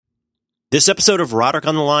This episode of Roderick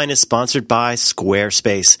on the Line is sponsored by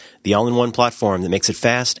Squarespace, the all-in-one platform that makes it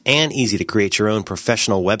fast and easy to create your own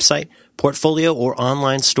professional website, portfolio, or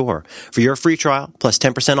online store. For your free trial, plus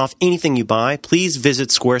 10% off anything you buy, please visit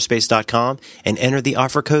squarespace.com and enter the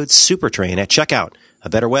offer code SUPERTRAIN at checkout. A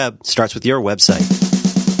better web starts with your website.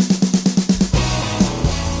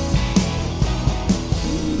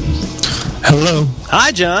 Hello.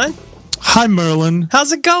 Hi, John. Hi, Merlin.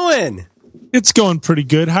 How's it going? It's going pretty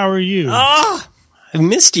good. How are you? Oh, I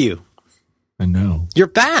missed you. I know. You're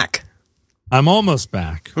back. I'm almost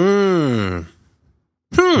back. Mm-hmm.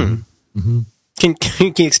 Can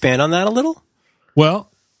you expand on that a little?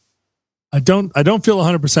 Well, I don't feel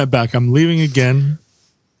 100% back. I'm leaving again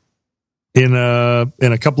in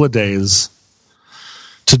a couple of days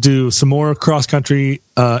to do some more cross-country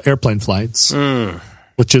airplane flights,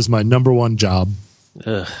 which is my number one job.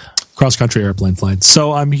 Ugh. Cross-country airplane flights.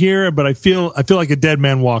 So I'm here, but I feel like a dead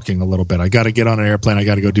man walking a little bit. I got to get on an airplane. I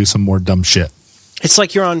got to go do some more dumb shit. It's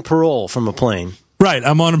like you're on parole from a plane. Right,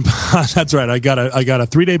 I'm on. That's right. I got a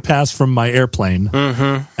 3-day pass from my airplane,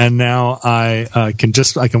 and now I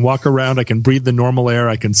can walk around. I can breathe the normal air.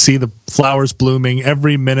 I can see the flowers blooming.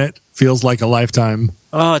 Every minute feels like a lifetime.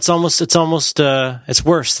 Oh, it's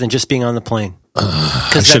worse than just being on the plane.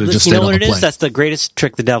 I should have just stayed on the plane. You know what it is? That's the greatest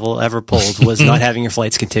trick the devil ever pulled, was not having your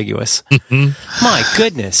flights contiguous. My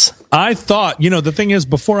goodness. I thought, the thing is,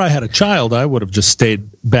 before I had a child, I would have just stayed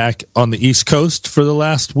back on the East Coast for the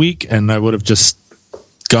last week, and I would have just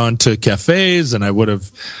gone to cafes, and I would have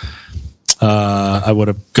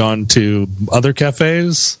gone to other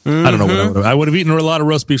cafes. I don't know what I would have eaten a lot of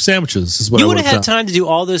roast beef sandwiches. Is what you I would have had time to do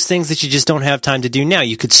all those things that you just don't have time to do now.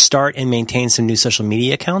 You could start and maintain some new social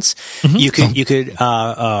media accounts. You could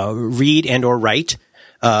read and or write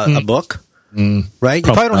a book. Right? You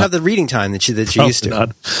probably don't have the reading time that you used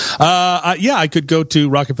to. Yeah, I could go to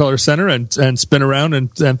Rockefeller Center and spin around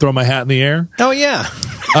and throw my hat in the air. Oh, yeah.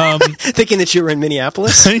 Thinking that you were in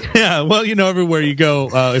Minneapolis? Yeah, well, everywhere you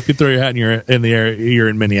go, if you throw your hat in the air, you're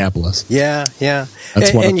in Minneapolis. Yeah.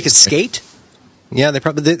 And you could skate? Yeah, they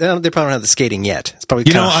probably don't have the skating yet. It's probably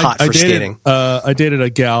kind of hot for skating. I dated a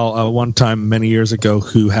gal one time many years ago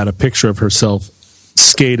who had a picture of herself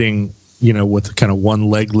skating, with kind of one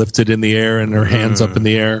leg lifted in the air and her hands up in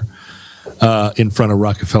the air in front of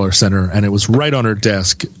Rockefeller Center, and it was right on her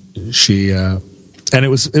desk. And it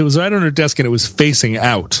was right on her desk, and it was facing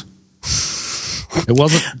out.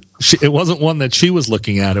 It wasn't one that she was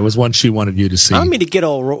looking at. It was one she wanted you to see. I don't mean to get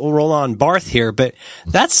all Roland Barthes here, but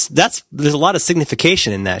there's a lot of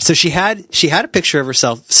signification in that. So she had a picture of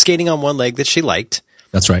herself skating on one leg that she liked.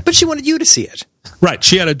 That's right. But she wanted you to see it. Right.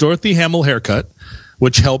 She had a Dorothy Hamill haircut,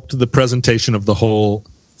 which helped the presentation of the whole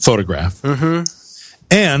photograph.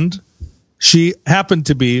 And she happened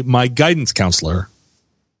to be my guidance counselor.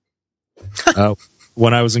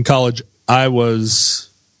 When I was in college, I was...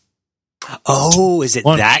 Oh, is it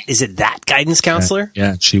that guidance counselor?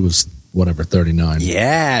 Yeah, she was, 39.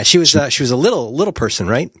 Yeah, she was a little person,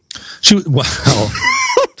 right? She was, well...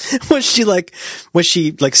 Was she like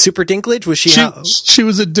super dinklage? Was she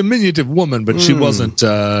was a diminutive woman, but she wasn't.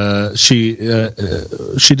 She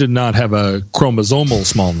did not have a chromosomal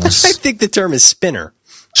smallness. I think the term is spinner.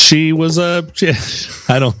 She was I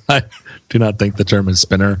do not think the term is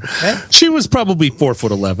spinner. She was probably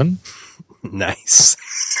 4'11". Nice.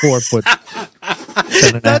 4 foot.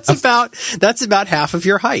 That's about half of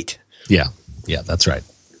your height. Yeah, that's right.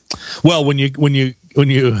 Well, when you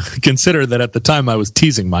consider that at the time I was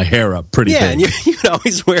teasing my hair up pretty big. And you'd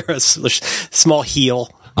always wear a small heel,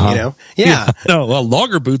 Yeah. No, well,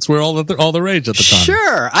 logger boots were all the rage at the time.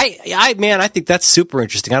 Sure. I think that's super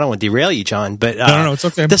interesting. I don't want to derail you, John, but no, it's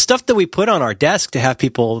okay. The stuff that we put on our desk to have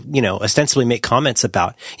people, ostensibly make comments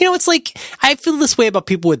about. It's like I feel this way about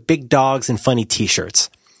people with big dogs and funny T-shirts.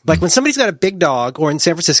 Like when somebody's got a big dog, or in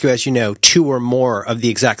San Francisco, as you know, 2 or more of the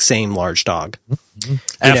exact same large dog.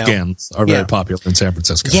 Afghans are very popular in San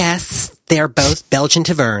Francisco. Yes, they are both Belgian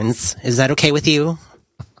Taverns. Is that okay with you?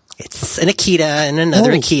 It's an Akita and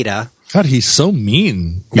another Akita. God, he's so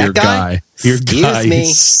mean. Your guy. Excuse me.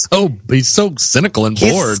 He's so cynical and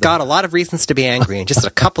bored. He's got a lot of reasons to be angry, and just a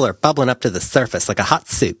couple are bubbling up to the surface like a hot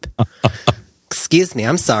soup. Excuse me,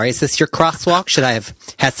 I'm sorry. Is this your crosswalk? Should I have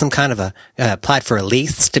had some kind of applied for a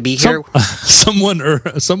lease to be here?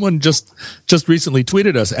 Someone just recently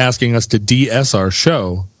tweeted us asking us to DS our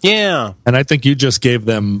show. Yeah, and I think you just gave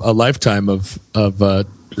them a lifetime of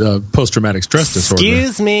post-traumatic stress disorder.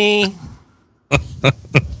 Excuse me.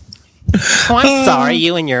 Oh, I'm sorry.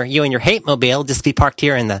 You and your hate mobile just be parked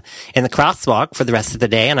here in the crosswalk for the rest of the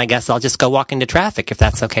day, and I guess I'll just go walk into traffic if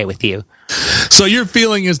that's okay with you. So your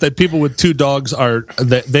feeling is that people with 2 dogs are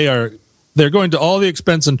they're going to all the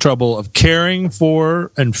expense and trouble of caring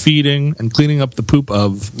for and feeding and cleaning up the poop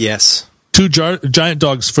of Yes. two giant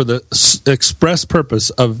dogs for the express purpose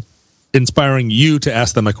of inspiring you to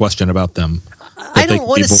ask them a question about them. I don't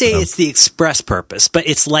want to say it's the express purpose, but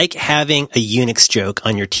it's like having a Unix joke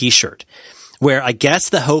on your T-shirt, where I guess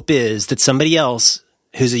the hope is that somebody else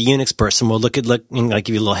who's a Unix person will look like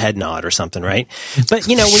give you a little head nod or something, right? But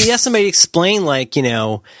when you ask somebody to explain, like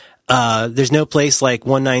there's no place like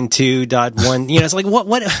 192.1. It's like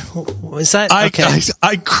what is that? Okay.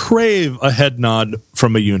 I crave a head nod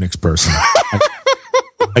from a Unix person.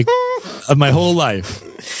 My whole life,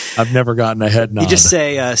 I've never gotten a head nod. You just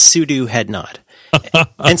say sudo head nod.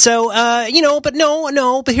 And so, but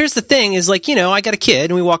here's the thing is like, I got a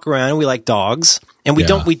kid and we walk around and we like dogs and we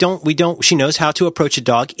don't, she knows how to approach a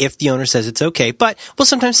dog if the owner says it's okay, but we'll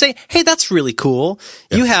sometimes say, hey, that's really cool.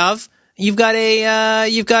 Yeah. You've got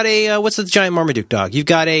a, what's the giant Marmaduke dog? You've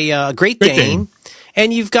got a Great Dane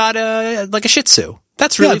and you've got a Shih Tzu.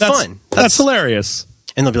 That's really fun. That's hilarious.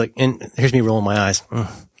 And they'll be like, and here's me rolling my eyes.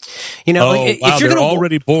 If you're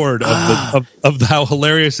already bored of how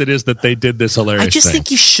hilarious it is that they did this hilarious I just thing.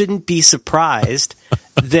 think you shouldn't be surprised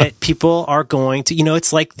that people are going to,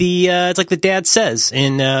 it's like the dad says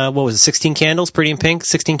in, 16 Candles, Pretty in Pink,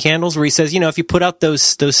 16 Candles, where he says, if you put out those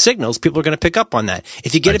signals, people are going to pick up on that.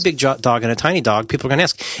 If you get a big dog and a tiny dog, people are going to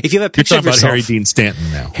ask. If you have a picture of yourself. You're talking about Harry Dean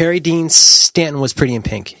Stanton now. Harry Dean Stanton was Pretty in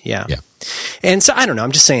Pink. Yeah. And so, I don't know.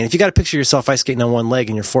 I'm just saying, if you got a picture of yourself ice skating on one leg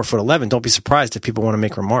and you're 4'11", don't be surprised if people want to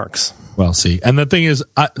make remarks. Well, see, and the thing is,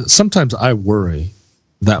 sometimes I worry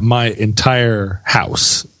that my entire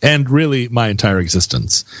house and really my entire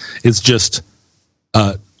existence is just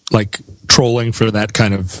like trolling for that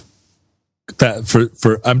kind of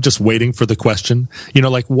for I'm just waiting for the question.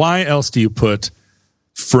 Like why else do you put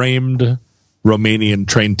framed Romanian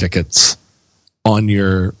train tickets on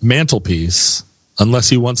your mantelpiece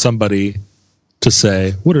unless you want somebody to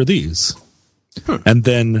say, "What are these?" And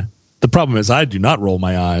then the problem is, I do not roll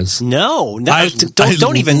my eyes. No,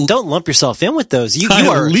 don't lump yourself in with those. You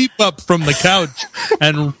leap up from the couch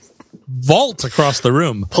and vault across the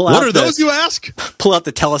room. What are those, you ask? Pull out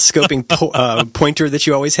the telescoping pointer that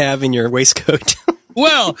you always have in your waistcoat.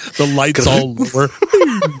 Well, the lights all lower.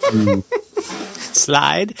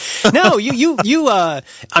 Slide. No,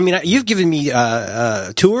 you've given me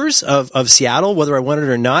tours of Seattle, whether I wanted it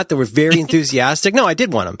or not, that were very enthusiastic. No, I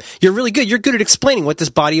did want them. You're really good. You're good at explaining what this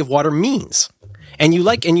body of water means. And you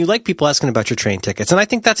like people asking about your train tickets. And I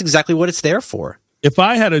think that's exactly what it's there for. If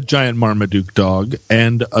I had a giant Marmaduke dog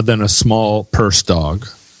and then a small purse dog,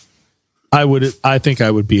 I think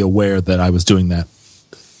I would be aware that I was doing that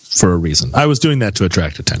for a reason. I was doing that to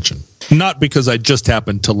attract attention. Not because I just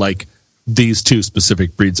happened to like these two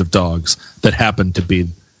specific breeds of dogs that happen to be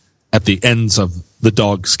at the ends of the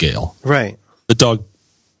dog scale. Right. The dog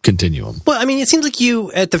continuum. Well, it seems like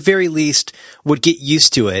you, at the very least, would get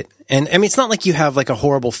used to it. And, it's not like you have like a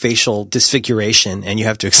horrible facial disfiguration and you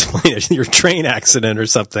have to explain it, your train accident or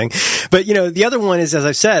something. But, the other one is, as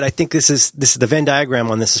I've said, I think this is the Venn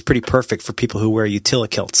diagram on this is pretty perfect for people who wear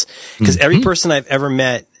utilakilts. Because every person I've ever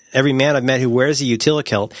met, every man I've met who wears a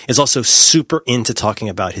utilikilt is also super into talking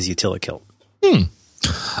about his utilikilt.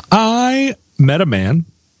 I met a man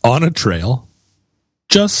on a trail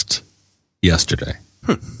just yesterday.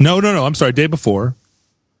 No. I'm sorry. Day before.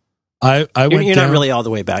 I went. You're not really all the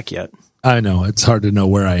way back yet. I know it's hard to know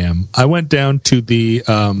where I am. I went down to the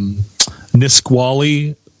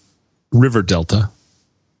Nisqually River Delta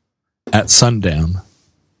at sundown,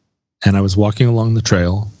 and I was walking along the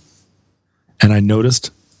trail, and I noticed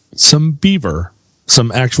some beaver,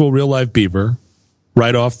 some actual real live beaver,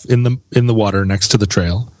 right off in the water next to the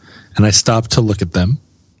trail, and I stopped to look at them.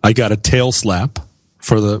 I got a tail slap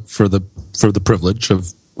for the privilege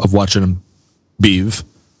of watching them beave.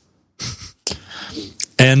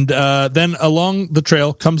 And then along the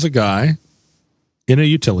trail comes a guy in a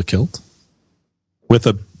utilikilt with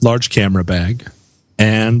a large camera bag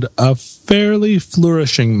and a fairly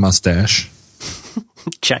flourishing mustache.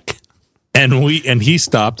 Check. And he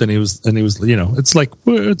stopped and he was it's like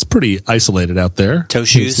it's pretty isolated out there. Toe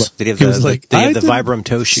shoes. Did he have the Vibram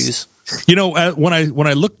toe shoes? When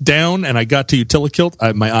I looked down and I got to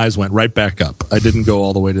utilikilt, my eyes went right back up. I didn't go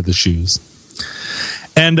all the way to the shoes.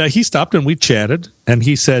 And he stopped and we chatted, and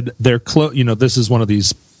he said they're this is one of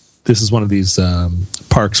these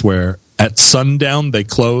parks where at sundown they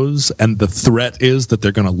close, and the threat is that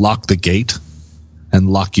they're going to lock the gate and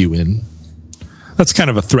lock you in. That's kind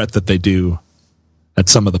of a threat that they do at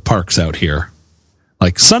some of the parks out here.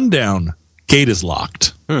 Like sundown, gate is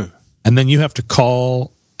locked, and then you have to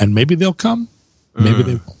call, and maybe they'll come, maybe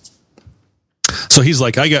they won't. So he's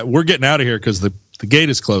like, we're getting out of here because the gate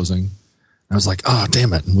is closing. I was like, oh,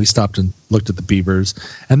 damn it. And we stopped and looked at the beavers.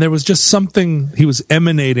 And there was just something, he was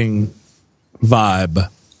emanating vibe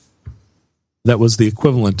that was the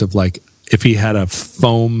equivalent of like if he had a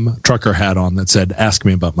foam trucker hat on that said, ask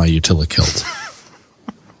me about my Utilikilt.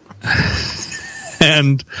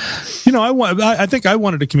 And, I think I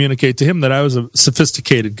wanted to communicate to him that I was a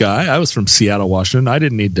sophisticated guy. I was from Seattle, Washington. I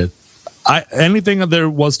didn't need to, anything there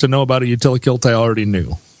was to know about a Utilikilt, I already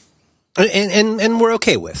knew. And we're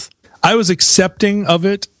okay with. I was accepting of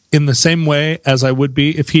it in the same way as I would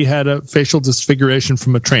be if he had a facial disfiguration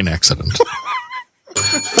from a train accident.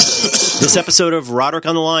 This episode of Roderick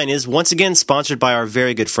on the Line is once again sponsored by our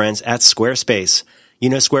very good friends at Squarespace. You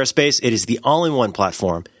know Squarespace? It is the all-in-one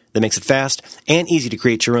platform that makes it fast and easy to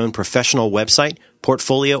create your own professional website,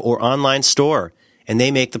 portfolio, or online store. And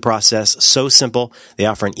they make the process so simple. They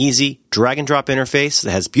offer an easy drag-and-drop interface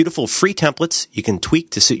that has beautiful free templates you can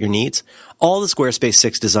tweak to suit your needs. All the Squarespace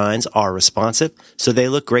 6 designs are responsive, so they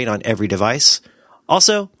look great on every device.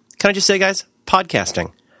 Also, can I just say, guys,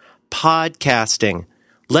 podcasting.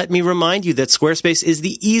 Let me remind you that Squarespace is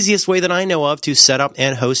the easiest way that I know of to set up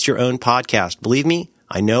and host your own podcast. Believe me,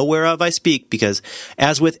 I know whereof I speak because,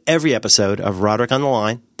 as with every episode of Roderick on the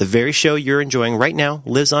Line, the very show you're enjoying right now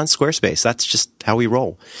lives on Squarespace. That's just how we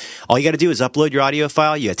roll. All you got to do is upload your audio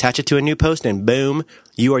file, you attach it to a new post, and boom,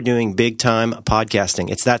 you are doing big-time podcasting.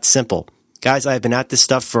 It's that simple. Guys, I've been at this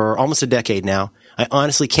stuff for almost a decade now. I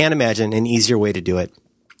honestly can't imagine an easier way to do it.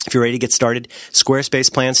 If you're ready to get started,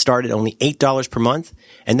 Squarespace plans start at only $8 per month,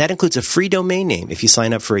 and that includes a free domain name if you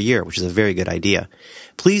sign up for a year, which is a very good idea.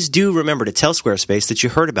 Please do remember to tell Squarespace that you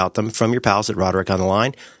heard about them from your pals at Roderick on the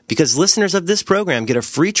Line, because listeners of this program get a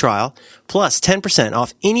free trial plus 10%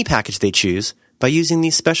 off any package they choose by using the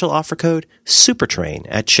special offer code SUPERTRAIN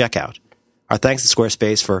at checkout. Our thanks to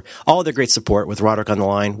Squarespace for all their great support with Roderick on the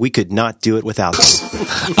Line. We could not do it without them.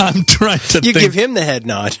 I'm trying to You give him the head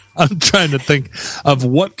nod. I'm trying to think of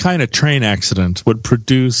what kind of train accident would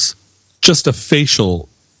produce just a facial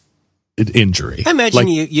injury. I imagine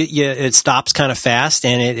it stops kind of fast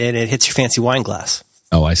and it hits your fancy wine glass.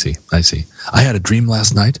 Oh, I see. I had a dream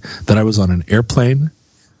last night that I was on an airplane,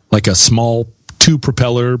 like a small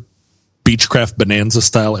 2-propeller Beechcraft Bonanza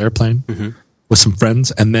style airplane with some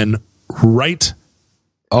friends, and then right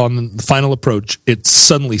on the final approach, it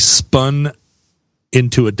suddenly spun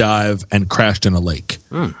into a dive and crashed in a lake.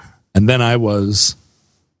 And then I was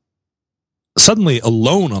suddenly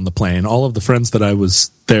alone on the plane. All of the friends that I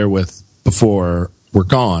was there with before were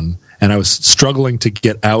gone, and I was struggling to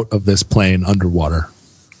get out of this plane underwater.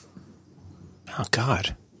 Oh,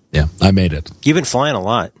 God. Yeah, I made it. You've been flying a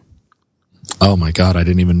lot. Oh my God! I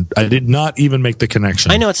did not even make the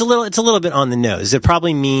connection. I know it's a little bit on the nose. It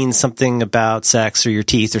probably means something about sex or your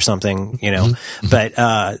teeth or something, But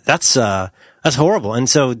that's horrible. And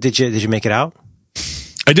so, did you make it out?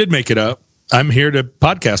 I did make it out. I'm here to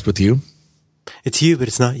podcast with you. It's you, but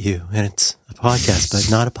it's not you, and it's a podcast, but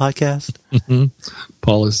not a podcast.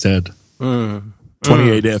 Paul is dead.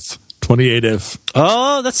 28 if.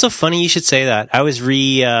 Oh, that's so funny. You should say that. I was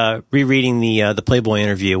rereading the Playboy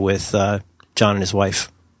interview with John and his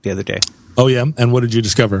wife the other day. Oh yeah, and what did you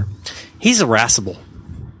discover? He's irascible.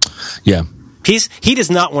 Yeah. He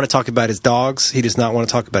does not want to talk about his dogs. He does not want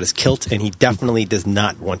to talk about his kilt, and he definitely does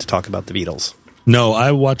not want to talk about the Beatles. No,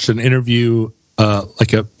 I watched an interview,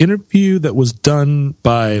 interview that was done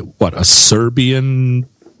by a Serbian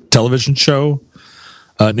television show,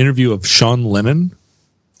 an interview of Sean Lennon.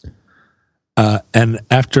 And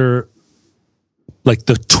after the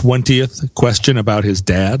 20th question about his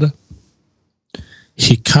dad,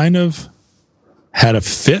 he kind of had a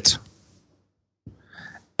fit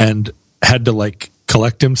and had to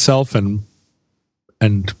collect himself and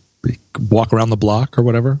walk around the block or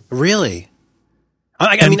whatever. Really?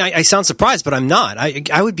 I sound surprised, but I'm not.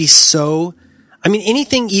 I would be so...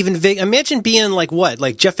 anything even vague. Imagine being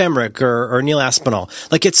like Jeff Emmerich or Neil Aspinall.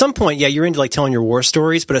 At some point, yeah, you're into telling your war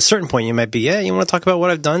stories, but at a certain point you might be, yeah, you want to talk about what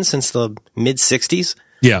I've done since the mid-'60s?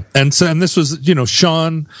 Yeah. And this was,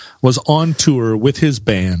 Sean was on tour with his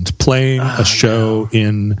band playing a show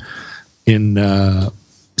in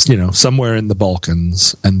somewhere in the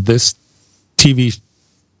Balkans. And this TV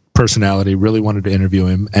personality really wanted to interview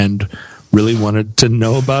him and really wanted to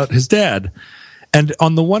know about his dad. And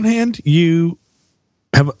on the one hand, on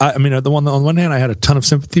the one hand, I had a ton of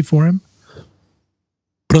sympathy for him,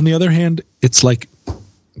 but on the other hand, it's like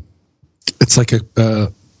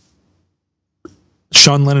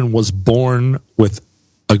Sean Lennon was born with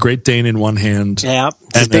a Great Dane in one hand, yeah,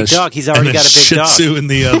 it's a big dog. He's already got a big Shih Tzu in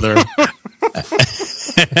the other,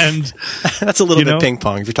 and that's a little bit ping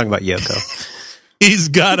pong if you're talking about Yoko. he's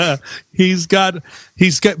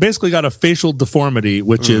basically got a facial deformity,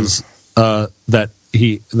 which is that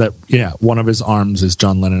one of his arms is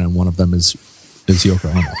John Lennon and one of them is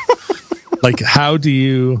Yoko Ono. Like,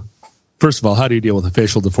 first of all, how do you deal with a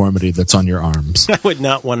facial deformity that's on your arms? I would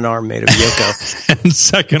not want an arm made of Yoko. And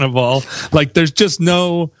second of all, like, there's just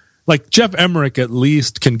no, like, Jeff Emmerich at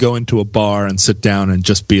least can go into a bar and sit down and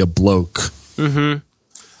just be a bloke. Mm-hmm.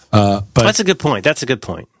 But that's a good point.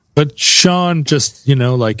 But Sean just,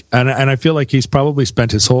 like, and I feel like he's probably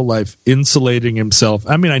spent his whole life insulating himself.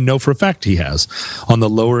 I mean, I know for a fact he has, on the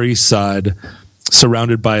Lower East Side,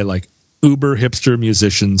 surrounded by, like, uber hipster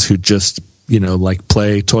musicians who just, like,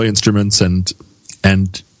 play toy instruments and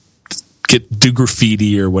do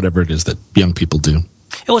graffiti or whatever it is that young people do.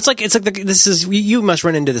 Well, you must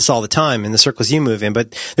run into this all the time in the circles you move in,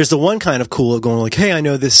 but there's the one kind of cool of going like, hey, I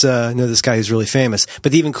know this guy who's really famous.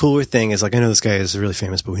 But the even cooler thing is like, I know this guy is really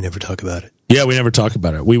famous, but we never talk about it. Yeah, we never talk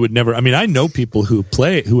about it. We would never. I mean, I know people who have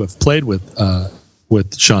played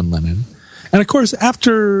with Sean Lennon, and of course,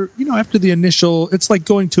 after the initial, it's like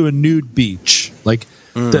going to a nude beach. Like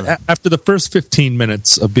after the first 15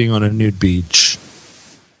 minutes of being on a nude beach,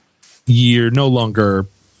 you're no longer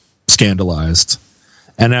scandalized.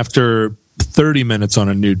 And after 30 minutes on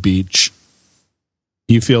a nude beach,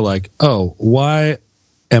 you feel like, oh, why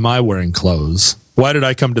am I wearing clothes? Why did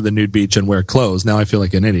I come to the nude beach and wear clothes? Now I feel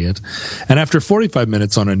like an idiot. And after 45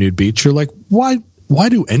 minutes on a nude beach, you're like, why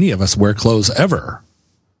do any of us wear clothes ever?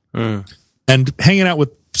 And hanging out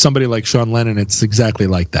with somebody like Sean Lennon, it's exactly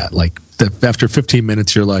like that. Like, after 15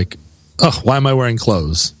 minutes, you're like, oh, why am I wearing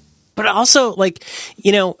clothes? But also, like,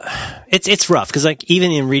 it's rough because, like, even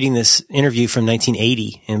in reading this interview from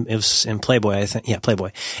 1980, and it was in Playboy, I think,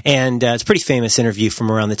 Playboy, and it's a pretty famous interview from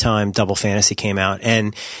around the time Double Fantasy came out,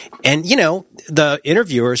 and the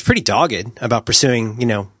interviewer is pretty dogged about pursuing,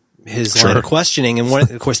 his line of questioning, and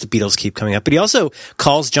of course the Beatles keep coming up, but he also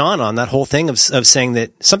calls John on that whole thing of saying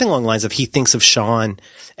that something along the lines of he thinks of Sean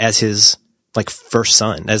as his, like, first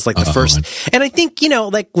son, as, like, the first, and I think,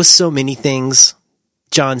 like with so many things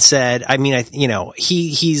John said, I mean,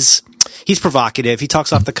 he's provocative. He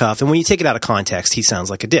talks off the cuff. And when you take it out of context, he sounds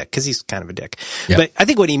like a dick because he's kind of a dick. Yeah. But I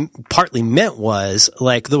think what he partly meant was,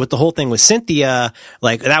 like, with the whole thing with Cynthia,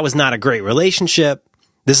 like, that was not a great relationship.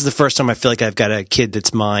 This is the first time I feel like I've got a kid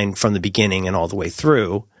that's mine from the beginning and all the way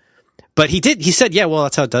through. But he said, yeah, well,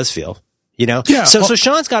 that's how it does feel. Yeah, so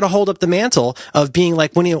Sean's got to hold up the mantle of being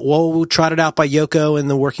like, when he trotted out by Yoko in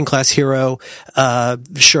the Working Class Hero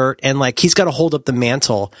shirt, and, like, he's got to hold up the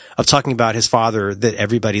mantle of talking about his father that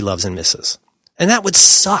everybody loves and misses. And that would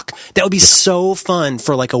suck. That would be so fun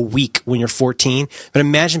for, like, a week when you're 14. But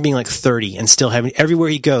imagine being, like, 30 and still having, everywhere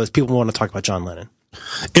he goes, people want to talk about John Lennon.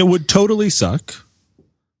 It would totally suck.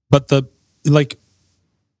 But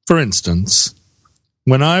for instance,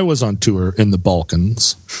 when I was on tour in the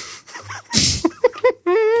Balkans,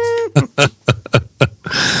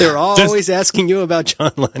 they're always asking you about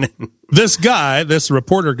John Lennon. This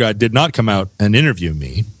reporter guy did not come out and interview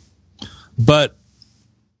me, but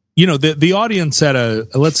the audience at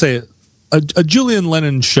let's say a Julian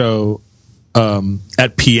Lennon show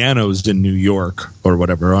at Pianos in New York or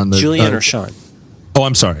whatever on the Julian or Sean. Oh,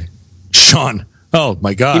 I'm sorry, Sean. Oh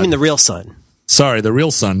my God, you mean the real son? Sorry, the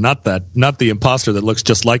real son, not the imposter that looks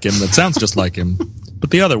just like him, that sounds just like him, but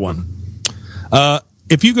the other one.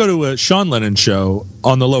 If you go to a Sean Lennon show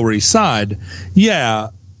on the Lower East Side, yeah,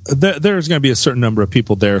 there's going to be a certain number of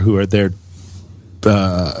people there who are there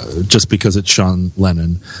just because it's Sean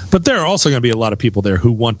Lennon. But there are also going to be a lot of people there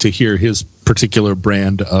who want to hear his particular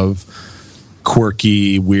brand of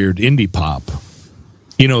quirky, weird indie pop.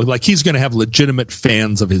 Like, he's going to have legitimate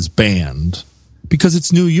fans of his band because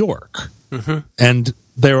it's New York. Mm-hmm. And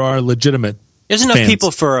there are legitimate There's enough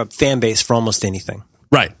people for a fan base for almost anything.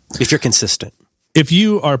 Right. If you're consistent. If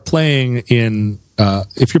you are playing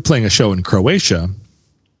if you're playing a show in Croatia,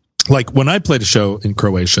 like when I played a show in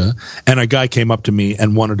Croatia and a guy came up to me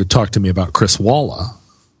and wanted to talk to me about Chris Walla,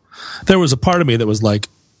 there was a part of me that was like,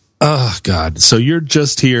 oh God, so you're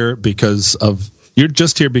just here because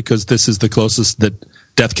this is the closest that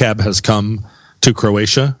Death Cab has come to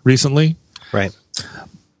Croatia recently. Right.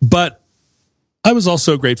 But I was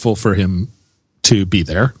also grateful for him to be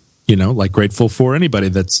there. Like grateful for anybody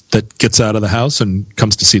that gets out of the house and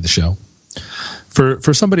comes to see the show.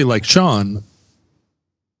 For somebody like Sean,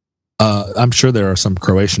 I'm sure there are some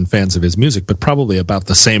Croatian fans of his music, but probably about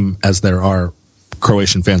the same as there are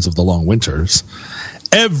Croatian fans of the Long Winters.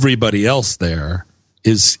 Everybody else there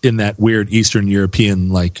is in that weird Eastern European,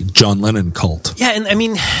 like, John Lennon cult. Yeah, and I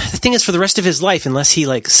mean, the thing is, for the rest of his life, unless he,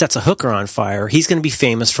 like, sets a hooker on fire, he's going to be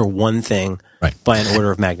famous for one thing by an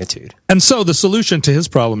order of magnitude. And so the solution to his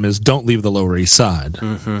problem is don't leave the Lower East Side.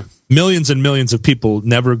 Mm-hmm. Millions and millions of people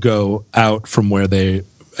never go out from where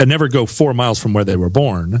never go 4 miles from where they were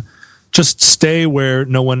born. Just stay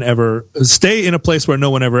in a place where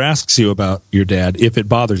no one ever asks you about your dad if it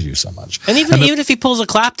bothers you so much. And even if he pulls a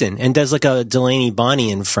Clapton and does like a Delaney,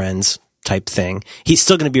 Bonnie and Friends type thing, he's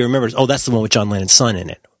still going to be remembered. Oh, that's the one with John Lennon's son in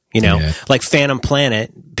it. You know, like Phantom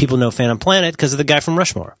Planet. People know Phantom Planet because of the guy from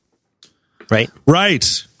Rushmore. Right?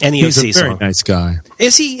 Right. And the he's OC a very song. Nice guy.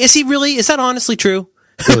 Is he really? Is that honestly true?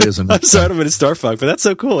 Really isn't. I'm sorry, I'm in a Starfuck, but that's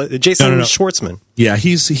so cool. Jason Schwartzman. Yeah,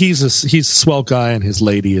 he's a swell guy, and his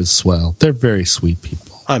lady is swell. They're very sweet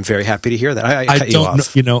people. I'm very happy to hear that. I cut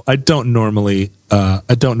don't, you off. I don't normally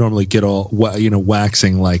get all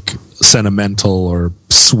waxing like sentimental or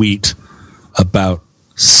sweet about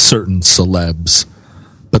certain celebs,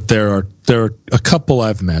 but there are a couple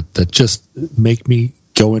I've met that just make me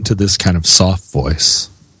go into this kind of soft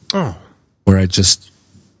voice, where I just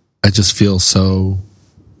feel so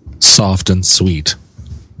soft and sweet.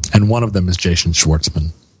 And one of them is Jason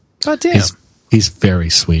Schwartzman. God damn. He's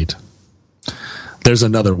very sweet. There's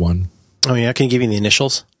another one. Oh, yeah? Can you give me the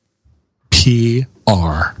initials?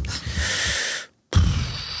 PR.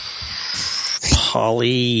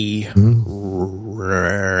 Polly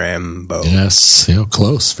Rambo. Yes,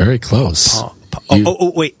 close, very close.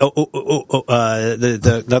 Wait. Not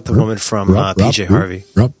the woman from PJ Harvey.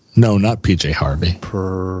 No, not PJ Harvey.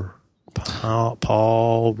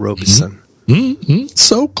 Paul Robeson.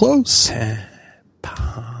 So close.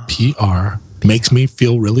 PR makes me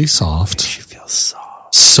feel really soft. She feels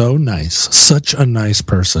soft. So nice. Such a nice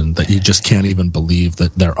person that you just can't even believe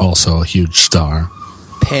that they're also a huge star.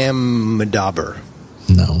 Pam Madauber.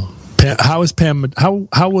 No. How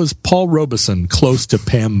was Paul Robeson close to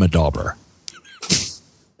Pam Madauber?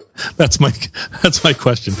 That's my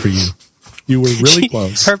question for you. You were really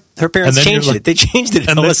close. Her parents changed it. They changed it.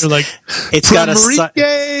 And then you're like, it's got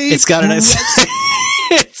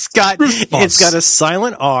a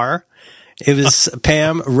silent R. It was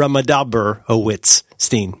Pam Ramadaberowitz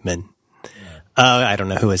Steenman. I don't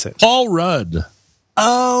know, who is it? Paul Rudd.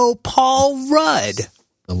 Oh, Paul Rudd.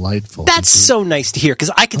 Delightful. That's so nice to hear, because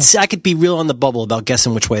I could be real on the bubble about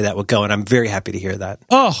guessing which way that would go, and I'm very happy to hear that.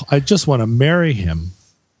 Oh, I just want to marry him.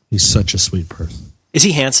 He's such a sweet person. Is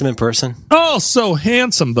he handsome in person? Oh, so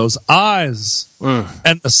handsome. Those eyes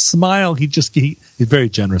and the smile. He's very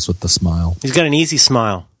generous with the smile. He's got an easy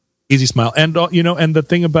smile. Easy smile. And, and the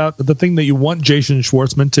thing that you want Jason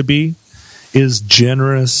Schwartzman to be is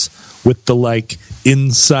generous with the, like,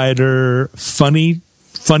 insider funny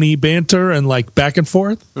banter and, like, back and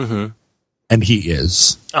forth. Mm-hmm. And he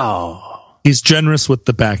is. Oh. He's generous with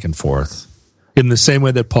the back and forth in the same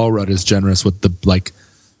way that Paul Rudd is generous with the, like,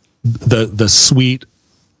 the sweet,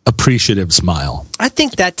 appreciative smile. I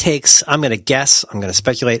think that takes, I'm going to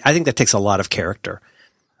speculate, I think that takes a lot of character.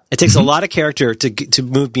 It takes a lot of character to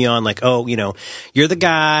move beyond, like, oh, you're the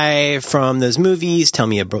guy from those movies, tell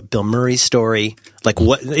me a Bill Murray story. Like,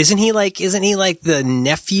 what, isn't he like the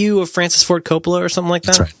nephew of Francis Ford Coppola or something like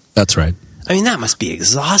that? That's right. I mean, that must be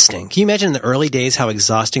exhausting. Can you imagine in the early days how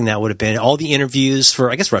exhausting that would have been? All the interviews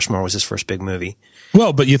I guess Rushmore was his first big movie.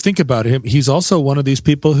 Well, but you think about him, he's also one of these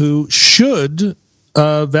people who should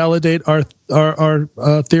validate our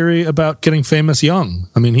theory about getting famous young.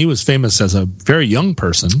 I mean, he was famous as a very young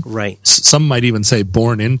person. Right. Some might even say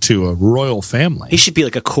born into a royal family. He should be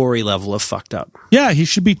like a Corey level of fucked up. Yeah, he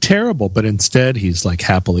should be terrible, but instead he's like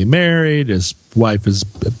happily married. His wife is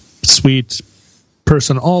a sweet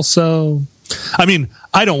person also. I mean,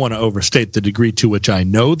 I don't want to overstate the degree to which I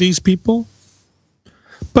know these people,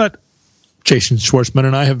 but Jason Schwartzman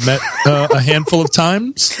and I have met a handful of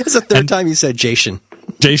times. It's the third time you said Jason.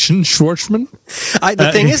 Jason Schwartzman.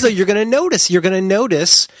 The thing is, though, you're going to notice.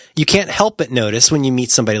 You can't help but notice when you meet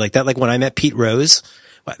somebody like that. Like when I met Pete Rose.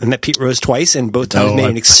 I met Pete Rose twice, and both times made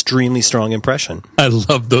an extremely strong impression. I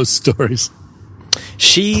love those stories.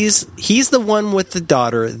 He's the one with the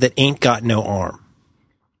daughter that ain't got no arm.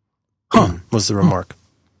 Was the remark.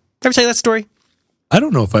 Ever tell you that story? I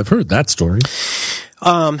don't know if I've heard that story.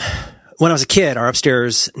 When I was a kid, our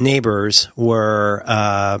upstairs neighbors were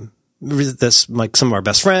some of our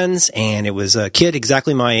best friends, and it was a kid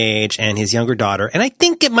exactly my age and his younger daughter. And I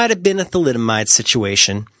think it might have been a thalidomide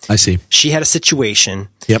situation. I see. She had a situation.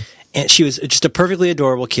 Yep. And she was just a perfectly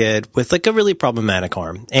adorable kid with like a really problematic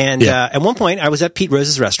arm. And at one point, I was at Pete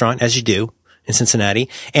Rose's restaurant, as you do in Cincinnati,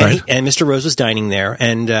 and Mr. Rose was dining there,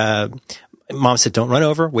 and Mom said, don't run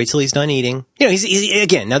over. Wait till he's done eating. You know, he's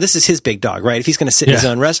again, now this is his big dog, right? If he's going to sit in his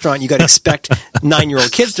own restaurant, you got to expect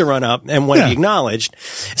 9-year-old kids to run up and want to be acknowledged.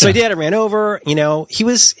 So I did. I ran over. You know,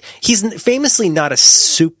 he's famously not a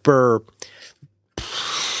super,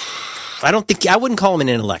 I wouldn't call him an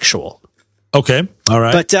intellectual. Okay. All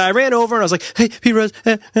right. But I ran over and I was like, hey, Pete Rose,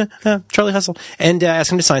 Charlie Hustle, and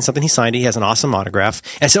asked him to sign something. He signed it. He has an awesome autograph.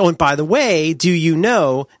 And so, and by the way, do you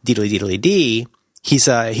know, deedly-deedly-dee, he's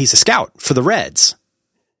a scout for the Reds.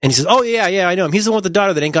 And he says, oh, yeah, I know him. He's the one with the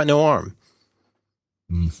daughter that ain't got no arm.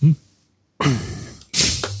 Mm-hmm.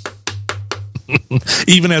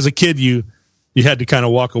 Even as a kid, you had to kind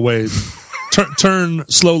of walk away, turn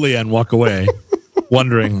slowly and walk away,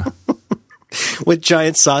 wondering. With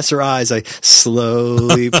giant saucer eyes, I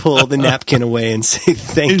slowly pull the napkin away and say,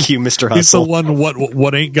 thank you, Mr. Hustle. He's the one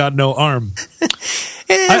what ain't got no arm.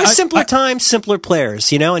 It was simpler times, simpler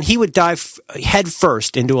players, you know, and he would dive head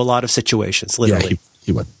first into a lot of situations, literally. Yeah,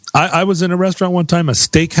 he would. I was in a restaurant one time, a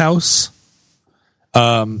steakhouse,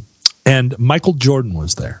 and Michael Jordan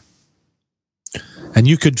was there. And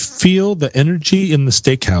you could feel the energy in the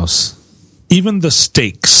steakhouse. Even the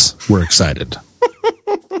steaks were excited.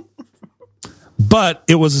 But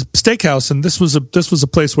it was a steakhouse, and this was a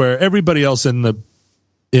place where everybody else in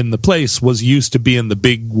the place was used to being the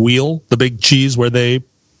big wheel, the big cheese where they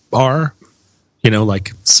are. You know,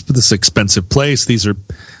 like this expensive place. These are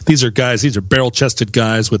guys. These are barrel chested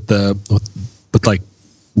guys with like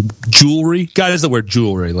jewelry. Guys that wear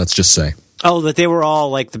jewelry. Let's just say. Oh, that they were all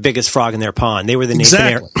like the biggest frog in their pond. They were the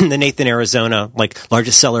Nathan, Arizona, like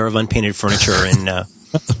largest seller of unpainted furniture in.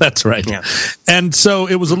 That's right. Yeah. And so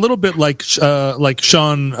it was a little bit like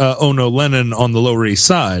Sean Ono Lennon on the Lower East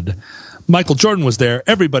Side. Michael Jordan was there.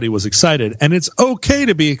 Everybody was excited, and it's okay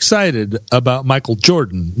to be excited about Michael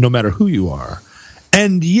Jordan, no matter who you are.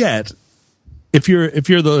 And yet, if you're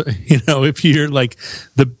like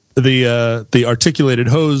the articulated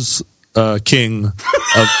hose king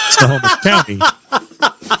of Snohomish County,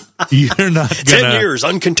 you're not gonna 10 years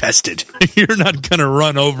uncontested. You're not gonna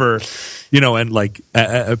run over, and like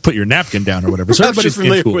put your napkin down or whatever. So everybody's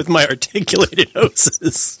familiar cool with my articulated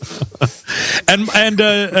hoses.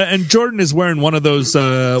 and Jordan is wearing one of those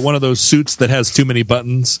suits that has too many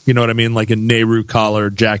buttons. You know what I mean? Like a Nehru collar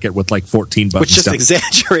jacket with like 14 buttons, which just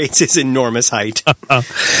exaggerates his enormous height.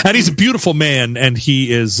 And he's a beautiful man, and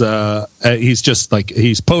he's just like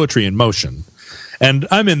he's poetry in motion. And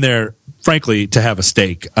I'm in there, frankly, to have a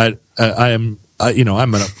steak. I'm a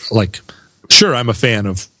fan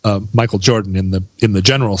of Michael Jordan in the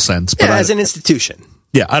general sense, but as an institution.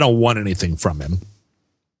 Yeah, I don't want anything from him.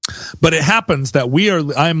 But it happens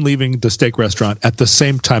that I'm leaving the steak restaurant at the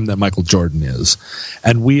same time that Michael Jordan is,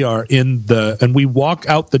 and we walk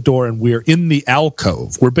out the door, and we're in the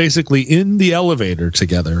alcove. We're basically in the elevator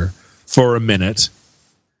together for a minute,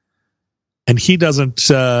 and he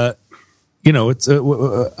doesn't.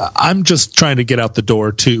 I'm just trying to get out the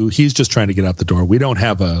door too. He's just trying to get out the door. We don't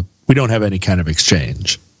have any kind of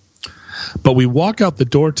exchange. But we walk out the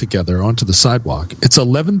door together onto the sidewalk. It's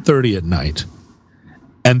 11:30 at night,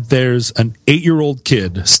 and there's an 8-year-old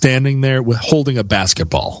kid standing there holding a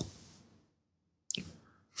basketball.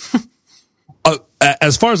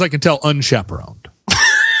 As far as I can tell, unchaperoned.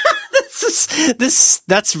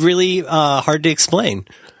 That's really hard to explain.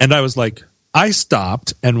 And I was like, I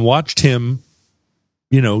stopped and watched him,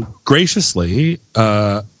 graciously,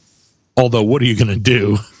 although what are you going to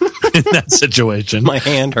do in that situation? My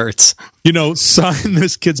hand hurts. Sign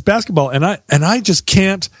this kid's basketball. And I just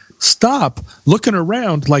can't stop looking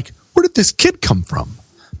around like, where did this kid come from?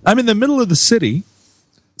 I'm in the middle of the city.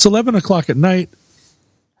 It's 11 o'clock at night.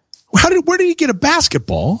 Where did he get a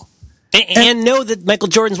basketball? And know that Michael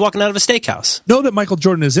Jordan's walking out of a steakhouse. Know that Michael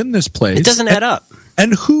Jordan is in this place. It doesn't add up.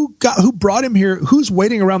 And who brought him here? Who's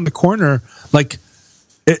waiting around the corner? Like,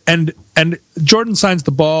 and Jordan signs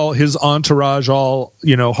the ball. His entourage, all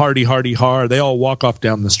hardy har. They all walk off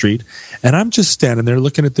down the street, and I'm just standing there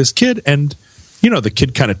looking at this kid. And the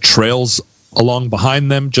kid kind of trails along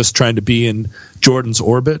behind them, just trying to be in Jordan's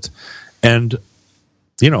orbit. And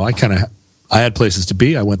I had places to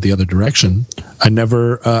be. I went the other direction. I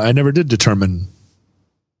never did determine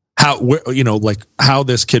how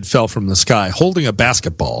this kid fell from the sky holding a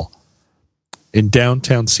basketball in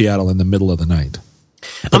downtown Seattle in the middle of the night.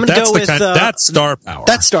 I'm going to go with that's star power.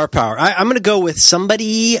 That's star power. I'm going to go with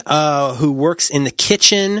somebody who works in the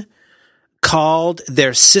kitchen, called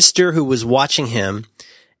their sister who was watching him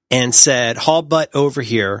and said, "Haul butt over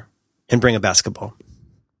here and bring a basketball."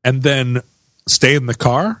 And then stay in the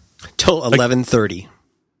car till 11:30.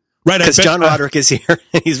 Right, because John Roderick is here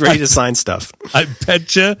and he's ready to sign stuff. I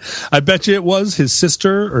bet you it was his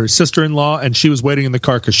sister or his sister-in-law, and she was waiting in the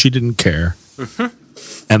car because she didn't care. Mm-hmm.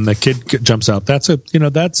 And the kid jumps out. That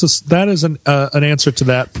is an answer to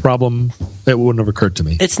that problem that wouldn't have occurred to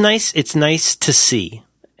me. It's nice to see,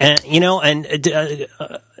 and did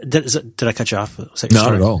I cut you off?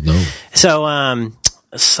 Not at all. No. So I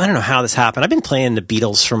don't know how this happened. I've been playing the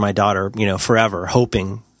Beatles for my daughter, forever,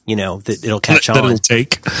 hoping. That it'll catch on. That it'll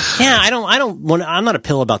take. Yeah, I'm not a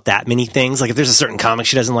pill about that many things. Like if there's a certain comic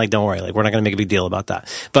she doesn't like, don't worry. Like we're not going to make a big deal about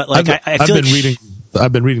that. But like I've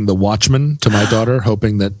been reading The Watchmen to my daughter,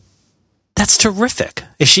 hoping that. That's terrific.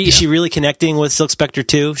 Is she really connecting with Silk Spectre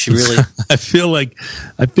too? She really. I feel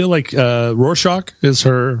like Rorschach is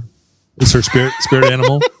her spirit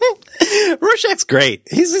animal. Rorschach's great.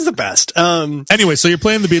 He's the best. Anyway, so you're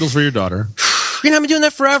playing the Beatles for your daughter. I've been doing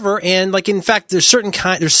that forever, and like in fact, there's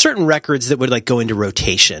certain records that would like go into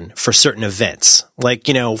rotation for certain events. Like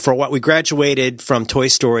for what we graduated from Toy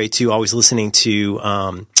Story to always listening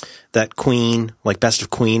to that Queen, like Best of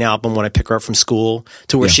Queen album when I pick her up from school,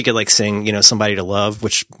 to where she could like sing Somebody to Love,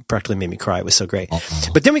 which practically made me cry. It was so great.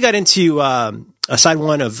 But then we got into a side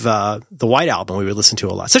one of the White Album we would listen to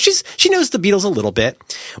a lot. So she knows the Beatles a little bit.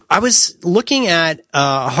 I was looking at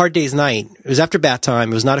A Hard Day's Night. It was after bath time.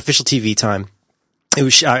 It was not official TV time. It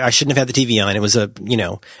was, I shouldn't have had the TV on. It was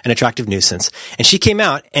an attractive nuisance. And she came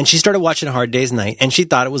out and she started watching A Hard Day's Night and she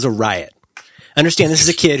thought it was a riot. Understand, this is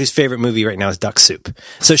a kid whose favorite movie right now is Duck Soup.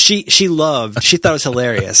 So she thought it was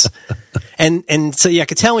hilarious. And so I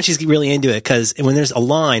could tell when she's really into it, because when there's a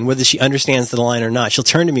line, whether she understands the line or not, she'll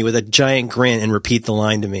turn to me with a giant grin and repeat the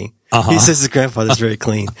line to me. He says his grandfather's very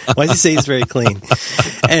clean. Why does he say he's very clean?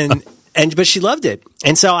 But she loved it.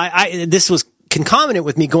 And so this was concomitant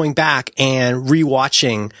with me going back and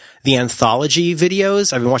rewatching the anthology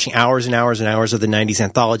videos. I've been watching hours and hours and hours of the 90s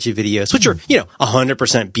anthology videos, which are,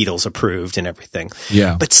 100% Beatles approved and everything.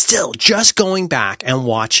 Yeah. But still, just going back and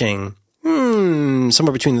watching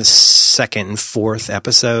somewhere between the second and fourth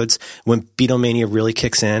episodes when Beatlemania really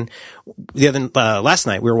kicks in. Last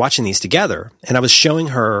night we were watching these together, and I was showing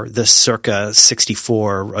her the circa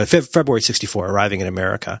 64, February 64 arriving in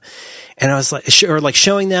America. And I was like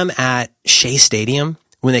showing them at Shea Stadium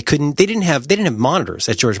when they didn't have monitors,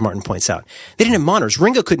 as George Martin points out. They didn't have monitors.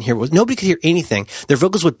 Ringo couldn't hear, nobody could hear anything. Their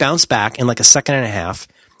vocals would bounce back in like a second and a half.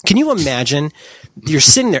 Can you imagine? You're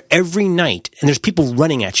sitting there every night and there's people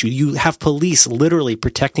running at you. You have police literally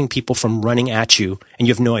protecting people from running at you, and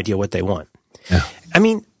you have no idea what they want. Yeah. I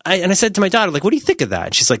mean, I said to my daughter, like, what do you think of that?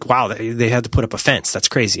 And she's like, wow, they had to put up a fence. That's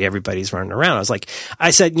crazy. Everybody's running around. I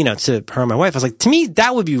said, to her and my wife, I was like, to me,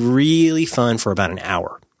 that would be really fun for about an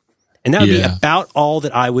hour. And that would be about all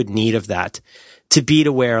that I would need of that. To be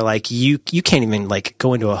to where like you can't even like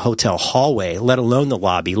go into a hotel hallway, let alone the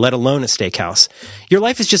lobby, let alone a steakhouse. Your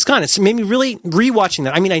life is just gone. It's made me really rewatching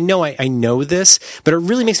that. I mean, I know this, but it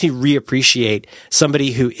really makes me reappreciate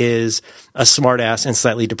somebody who is a smartass and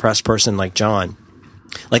slightly depressed person like John,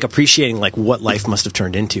 like appreciating like what life must have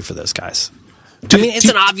turned into for those guys. I mean, it's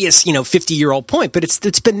an obvious, 50-year-old point, but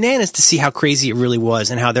it's bananas to see how crazy it really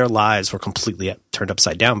was and how their lives were completely turned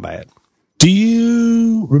upside down by it. Do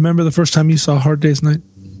you remember the first time you saw Hard Day's Night?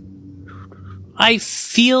 I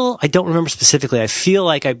don't remember specifically. I feel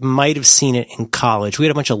like I might have seen it in college. We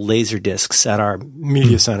had a bunch of laser discs at our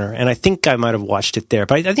media center, and I think I might have watched it there.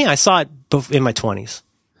 But I think I saw it in my 20s.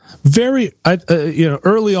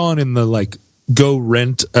 Early on in the like go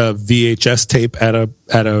rent a VHS tape at a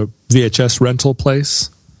VHS rental place,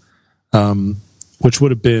 which would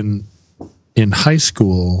have been in high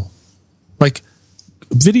school, like.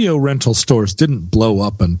 Video rental stores didn't blow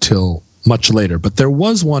up until much later, but there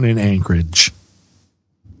was one in Anchorage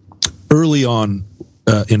early on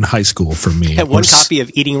in high school for me. I had one copy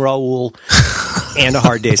of Eating Raoul and A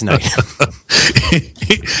Hard Day's Night.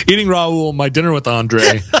 Eating Raoul, My Dinner with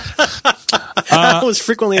Andre. That was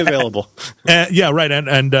frequently available. Yeah, right.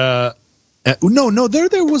 And there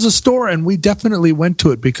was a store, and we definitely went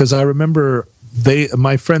to it because I remember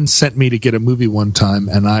my friends sent me to get a movie one time,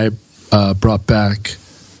 and I brought back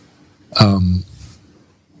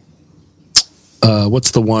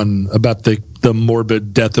what's the one about the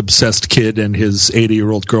morbid death obsessed kid and his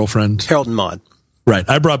 80-year-old girlfriend? Harold and Maude. Right.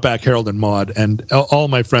 I brought back Harold and Maude, and all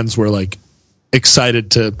my friends were like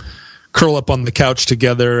excited to curl up on the couch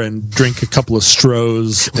together and drink a couple of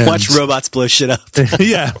Strohs and watch robots blow shit up.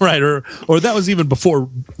 Yeah, right. Or that was even before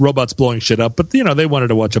robots blowing shit up, but they wanted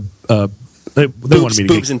to watch they wanted me to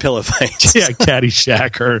boobs and pillow fights. Yeah,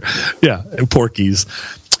 Caddyshack or Porky's.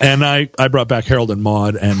 And I brought back Harold and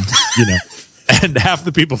Maude, and and half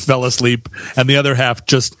the people fell asleep, and the other half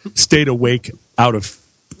just stayed awake out of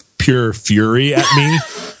pure fury at me.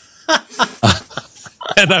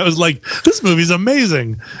 And I was like, this movie's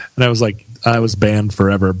amazing. And I was like, I was banned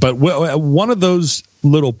forever. But one of those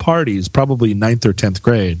little parties, probably 9th or 10th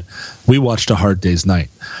grade, we watched A Hard Day's Night.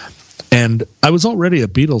 And I was already a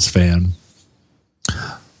Beatles fan.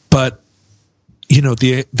 But, you know,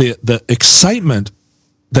 the excitement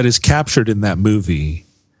that is captured in that movie,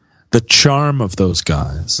 the charm of those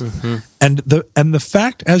guys, and the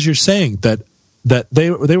fact, as you're saying, that they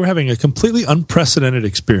were having a completely unprecedented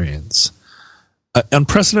experience,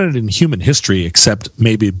 unprecedented in human history, except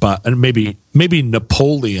maybe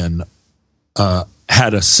Napoleon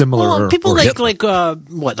had a similar. People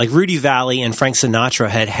like Rudy Valley and Frank Sinatra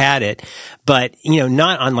had it, but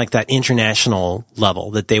not on like that international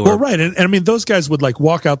level that they were. Well, right, and I mean those guys would like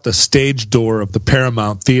walk out the stage door of the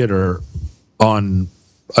Paramount Theater on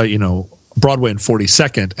Broadway and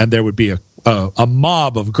 42nd, and there would be a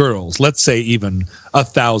mob of girls, let's say even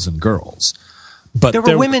 1,000 girls. But there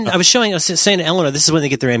were women. I was saying to Eleanor, this is when they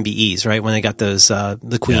get their MBEs, right? When they got those,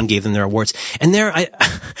 the Queen gave them their awards. And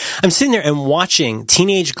I'm sitting there and watching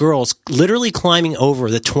teenage girls literally climbing over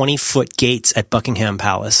the 20-foot gates at Buckingham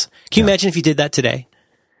Palace. Can you imagine if you did that today?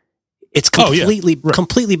 It's completely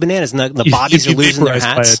bananas, and the bodies are losing their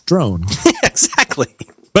hats. By a drone. Exactly.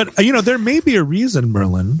 But, there may be a reason,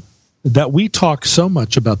 Merlin, that we talk so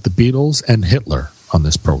much about the Beatles and Hitler on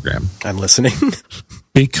this program. I'm listening.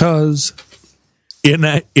 Because in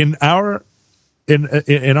our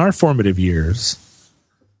formative years,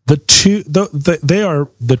 they are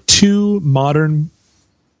the two modern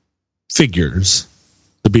figures,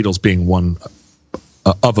 the Beatles being one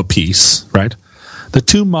of a piece, right? The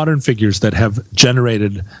two modern figures that have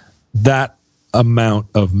generated that amount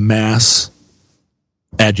of mass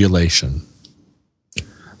adulation.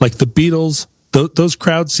 Like the Beatles, those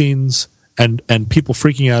crowd scenes and people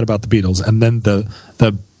freaking out about the Beatles, and then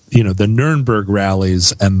the Nuremberg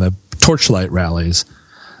rallies and the Torchlight rallies,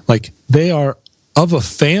 like they are of a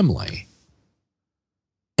family,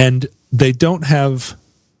 and they don't have.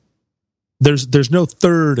 There's no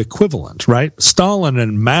third equivalent, right? Stalin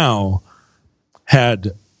and Mao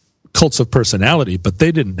had cults of personality, but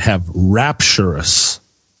they didn't have rapturous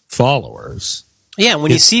followers. Yeah,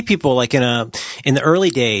 when you see people like in the early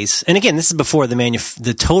days, and again, this is before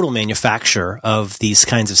the total manufacture of these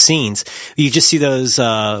kinds of scenes, you just see those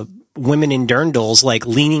women in dirndls like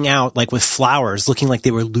leaning out like with flowers, looking like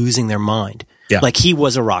they were losing their mind. Yeah. Like he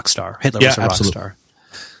was a rock star. Hitler was a rock star.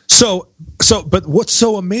 So, but what's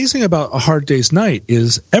so amazing about A Hard Day's Night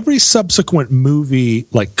is every subsequent movie,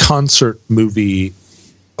 like concert movie,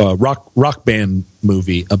 rock band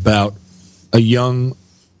movie about a young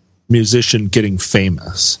musician getting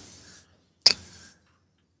famous,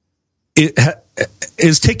 it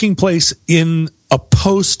is taking place in a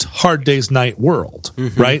post Hard Day's Night world,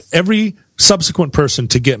 right? Every subsequent person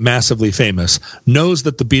to get massively famous knows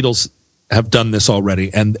that the Beatles have done this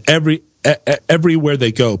already, and everywhere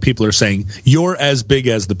they go, people are saying, you're as big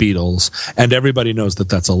as the Beatles, and everybody knows that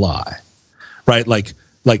that's a lie, right? Like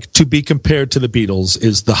to be compared to the Beatles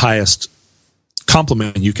is the highest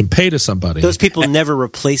compliment you can pay to somebody. Those people never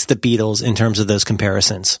replaced the Beatles in terms of those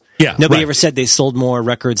comparisons. Yeah, nobody ever said they sold more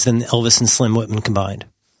records than Elvis and Slim Whitman combined.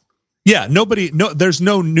 Yeah, there's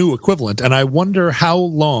no new equivalent, and I wonder how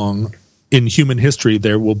long in human history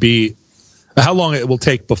how long it will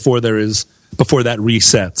take before that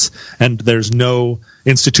resets, and there's no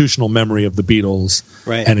institutional memory of the Beatles,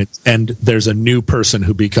 right? And there's a new person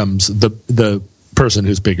who becomes the person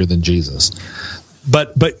who's bigger than Jesus.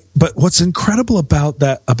 But what's incredible about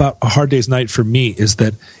A Hard Day's Night for me is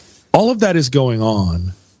that all of that is going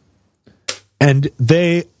on, and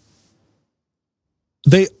they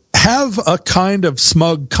have a kind of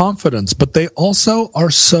smug confidence, but they also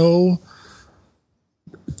are so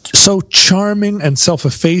charming and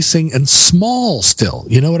self-effacing and small still.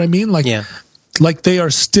 You know what I mean? Like they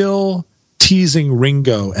are still teasing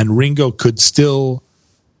Ringo, and Ringo could still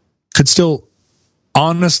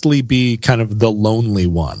honestly be kind of the lonely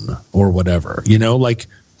one or whatever,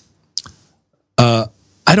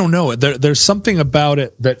 I don't know. There's something about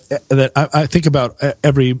it that I think about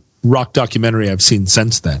every rock documentary I've seen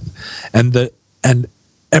since then. And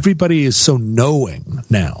everybody is so knowing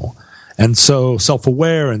now and so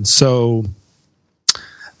self-aware, and so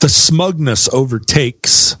the smugness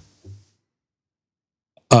overtakes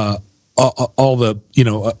all the,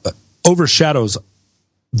 overshadows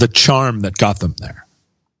the charm that got them there.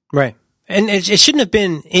 Right. And it shouldn't have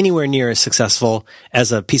been anywhere near as successful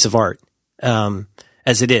as a piece of art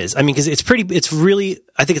as it is. I mean, because I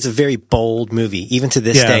think it's a very bold movie, even to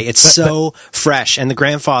this day. It's so fresh, and the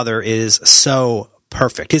grandfather is so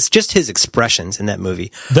perfect. It's just his expressions in that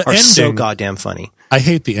movie are so goddamn funny. I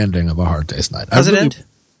hate the ending of A Hard Day's Night. Does it end?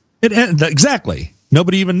 It ends exactly.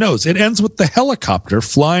 Nobody even knows. It ends with the helicopter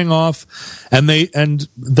flying off, and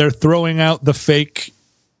they're throwing out the fake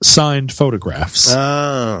signed photographs.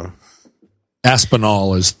 Oh.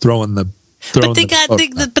 Aspinall is throwing the. But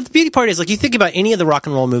the beauty part is, like, you think about any of the rock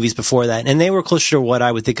and roll movies before that, and they were closer to what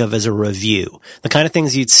I would think of as a review. The kind of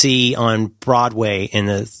things you'd see on Broadway in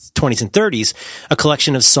the 20s and 30s, a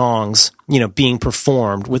collection of songs, being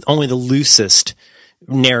performed with only the loosest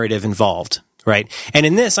narrative involved, right? And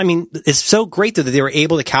in this, I mean, it's so great that they were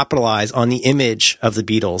able to capitalize on the image of the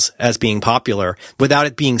Beatles as being popular without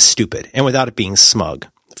it being stupid and without it being smug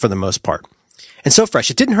for the most part. And so fresh.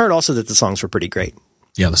 It didn't hurt also that the songs were pretty great.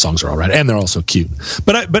 Yeah, the songs are all right, and they're also cute.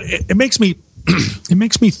 But it makes me it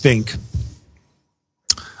makes me think.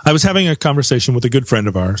 I was having a conversation with a good friend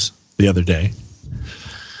of ours the other day,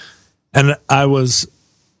 and I was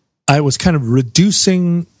kind of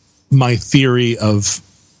reducing my theory of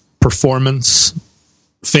performance,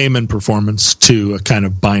 fame and performance, to a kind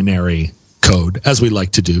of binary code, as we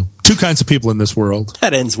like to do. Two kinds of people in this world.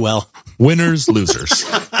 That ends well. Winners, losers.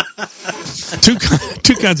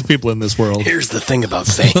 Two kinds of people in this world. Here's the thing about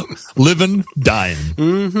fame. Living, dying.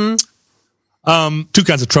 Mm-hmm. Two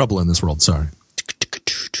kinds of trouble in this world, sorry.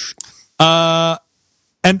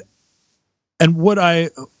 And what I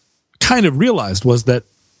kind of realized was that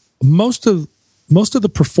most of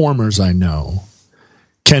the performers I know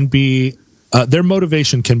can be, their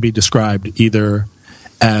motivation can be described either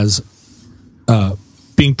as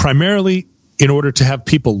being primarily in order to have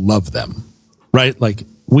people love them, right? Like,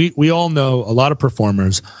 we all know a lot of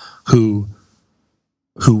performers who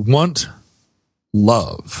want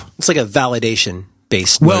love. It's like a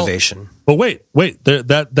validation-based motivation. Well, wait.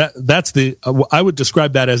 That's the. I would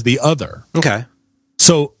describe that as the other. Okay.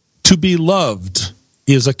 So to be loved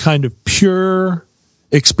is a kind of pure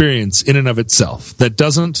experience in and of itself that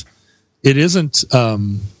doesn't. It isn't.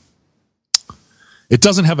 It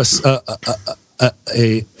doesn't have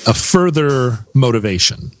a further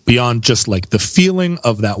motivation beyond just like the feeling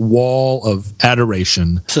of that wall of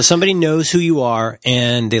adoration. So somebody knows who you are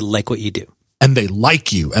and they like what you do. And they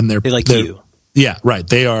like you, and they like you. Yeah, right.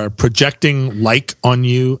 They are projecting like on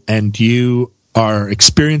you, and you are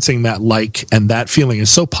experiencing that like, and that feeling is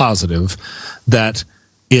so positive that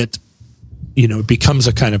it becomes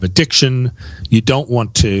a kind of addiction. You don't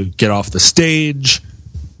want to get off the stage.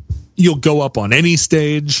 You'll go up on any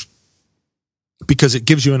stage, because it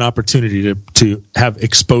gives you an opportunity to have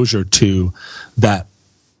exposure to that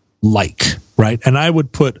like, right? And I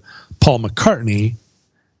would put Paul McCartney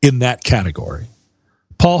in that category.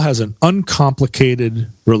 Paul has an uncomplicated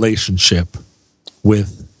relationship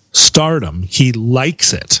with stardom. He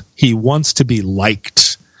likes it. He wants to be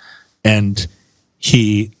liked, and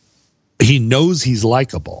he knows he's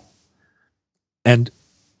likable. And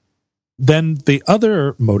then the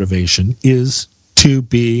other motivation is to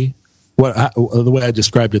be, the way I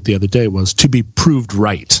described it the other day was to be proved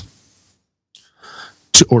right,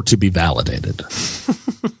 or to be validated.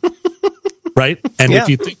 Right? And yeah.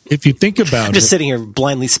 if you think about I'm just sitting here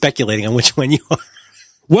blindly speculating on which one you are.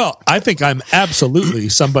 Well, I think I'm absolutely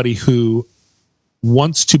somebody who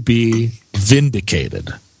wants to be vindicated.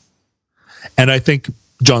 And I think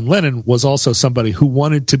John Lennon was also somebody who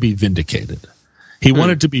wanted to be vindicated. He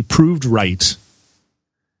wanted to be proved right.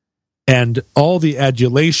 And all the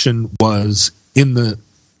adulation was in the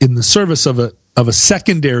service of a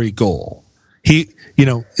secondary goal. He,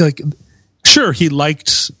 sure, he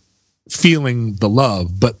liked feeling the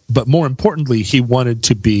love, but more importantly, he wanted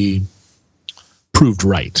to be proved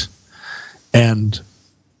right. And,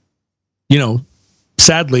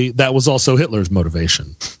 sadly, that was also Hitler's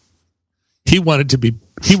motivation. He wanted to be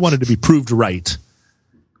proved right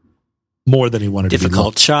more than he wanted to be loved.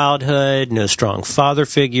 Difficult childhood, no strong father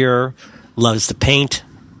figure, loves to paint.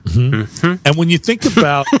 Mm-hmm. Mm-hmm. And when you think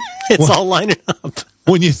about it's all lining up.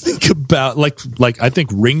 When you think about like I think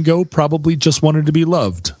Ringo probably just wanted to be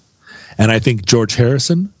loved. And I think George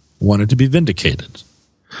Harrison wanted to be vindicated.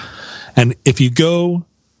 And if you go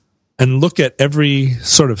and look at every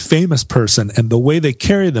sort of famous person and the way they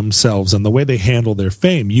carry themselves and the way they handle their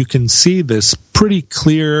fame, you can see this pretty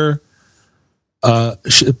clear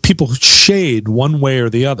people shade one way or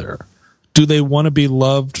the other. Do they want to be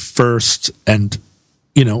loved first, and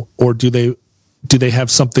or do they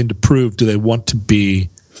have something to prove? Do they want to be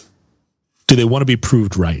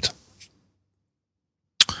proved right?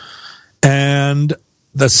 And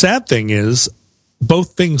the sad thing is,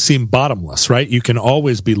 both things seem bottomless, right? You can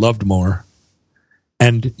always be loved more,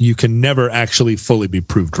 and you can never actually fully be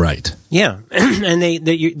proved right. Yeah, and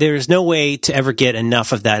there's no way to ever get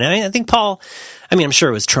enough of that. And I think Paul, I'm sure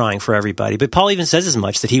it was trying for everybody, but Paul even says as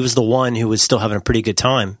much, that he was the one who was still having a pretty good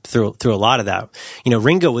time through a lot of that.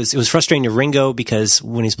 Ringo it was frustrating to Ringo because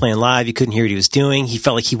when he's playing live, you couldn't hear what he was doing. He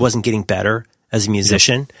felt like he wasn't getting better as a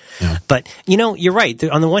musician. Yeah. But, you're right.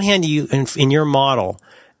 On the one hand, in your model,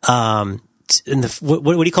 what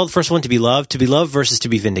do you call the first one? To be loved versus to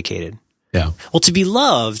be vindicated. Yeah. Well, to be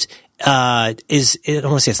loved, I don't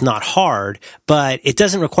want to say it's not hard, but it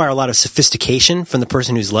doesn't require a lot of sophistication from the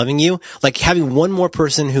person who's loving you. Like having one more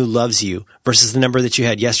person who loves you versus the number that you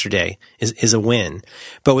had yesterday is a win.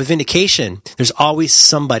 But with vindication, there's always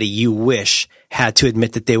somebody you wish had to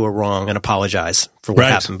admit that they were wrong and apologize for what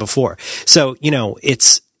happened before. So, again,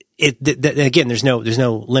 there's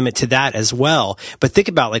no limit to that as well. But think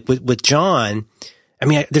about like with John,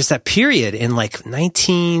 there's that period in like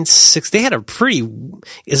 1960. They had a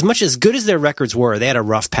as good as their records were, they had a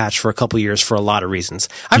rough patch for a couple years for a lot of reasons.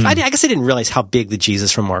 I guess I didn't realize how big the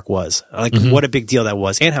Jesus from Mark was. Like what a big deal that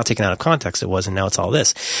was, and how taken out of context it was, and now it's all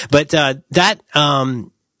this. But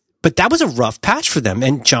that was a rough patch for them,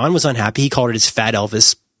 and John was unhappy. He called it his Fat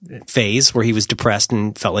Elvis phase, where he was depressed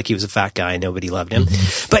and felt like he was a fat guy and nobody loved him.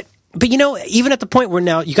 But even at the point where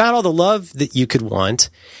now you got all the love that you could want,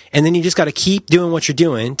 and then you just got to keep doing what you're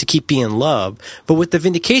doing to keep being loved. But with the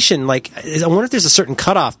vindication, I wonder if there's a certain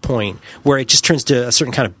cutoff point where it just turns to a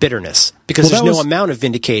certain kind of bitterness, because there's no amount of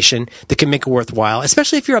vindication that can make it worthwhile,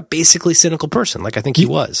 especially if you're a basically cynical person, like I think he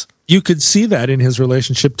was. You could see that in his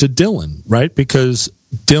relationship to Dylan, right? Because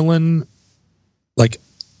Dylan,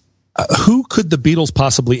 who could the Beatles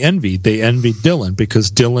possibly envy? They envied Dylan because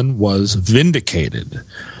Dylan was vindicated,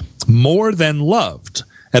 more than loved.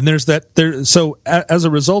 And so as a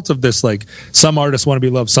result of this, like some artists want to be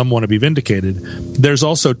loved, some want to be vindicated. There's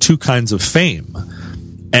also two kinds of fame.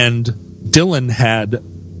 And Dylan had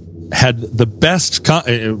the best,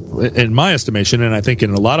 in my estimation, and I think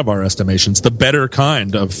in a lot of our estimations, the better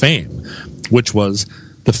kind of fame, which was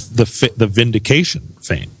the vindication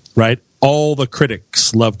fame, right? All the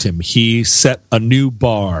critics loved him. He set a new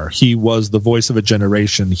bar. He was the voice of a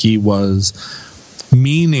generation. He was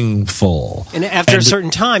meaningful. And after a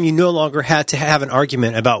certain time, you no longer had to have an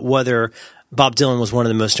argument about whether Bob Dylan was one of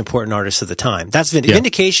the most important artists of the time. That's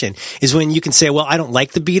vindication is when you can say, well, I don't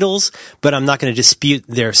like the Beatles, but I'm not going to dispute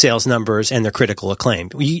their sales numbers and their critical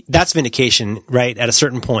acclaim. That's vindication, right? At a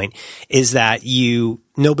certain point, is that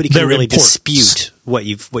nobody can really dispute what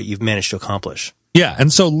you've managed to accomplish. Yeah,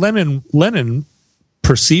 and so Lennon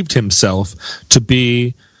perceived himself to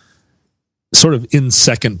be sort of in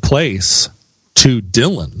second place to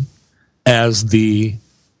Dylan as the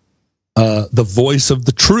voice of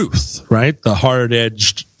the truth, right? The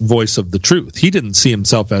hard-edged voice of the truth. He didn't see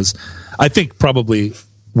himself as, I think probably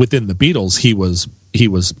within the Beatles, he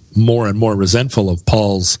was more and more resentful of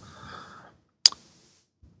Paul's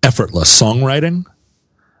effortless songwriting,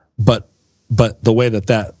 but the way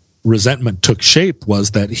that resentment took shape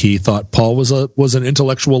was that he thought Paul was an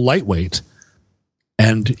intellectual lightweight,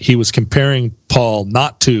 and he was comparing Paul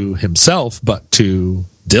not to himself but to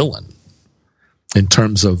Dylan in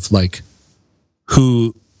terms of like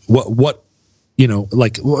what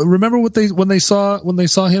remember when they saw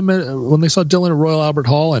Dylan at Royal Albert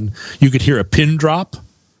Hall, and you could hear a pin drop,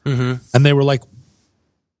 and they were like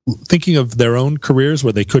thinking of their own careers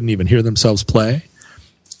where they couldn't even hear themselves play.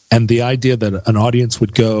 And the idea that an audience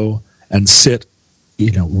would go and sit,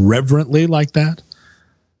 reverently like that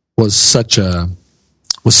was such a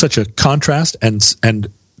contrast. And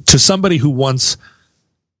to somebody who wants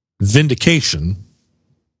vindication,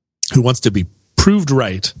 who wants to be proved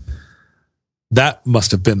right, that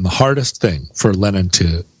must have been the hardest thing for Lennon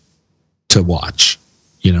to watch,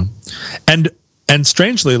 And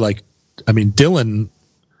strangely, Dylan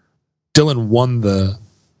won the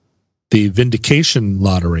vindication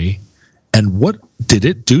lottery, and what did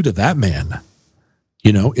it do to that man?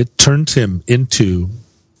 It turned him into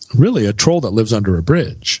really a troll that lives under a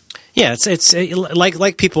bridge. Yeah, it's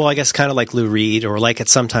like people, I guess, kind of like Lou Reed, or like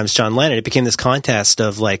it's sometimes John Lennon. It became this contest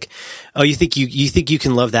of like, oh, you think you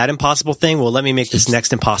can love that impossible thing? Well, let me make this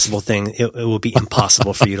next impossible thing. It will be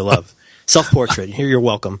impossible for you to love. Self-portrait. Here, you're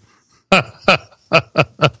welcome.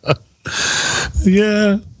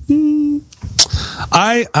 Yeah.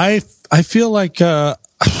 I feel like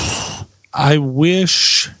I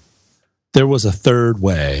wish there was a third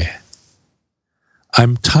way.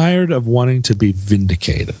 I'm tired of wanting to be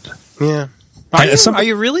vindicated. Yeah. Are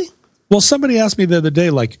you really? Well, somebody asked me the other day,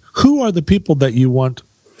 like, who are the people that you want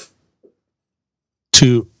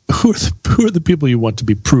to? Who are the people you want to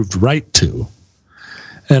be proved right to?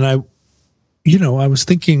 And I was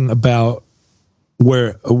thinking about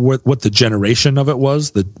what the generation of it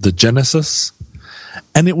was, the genesis,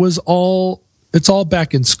 and it's all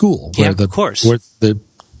back in school. Yeah, of course. Where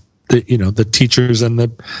the teachers and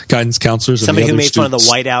the guidance counselors. Somebody and who made students,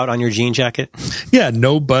 fun of the whiteout on your jean jacket. Yeah,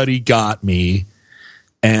 nobody got me,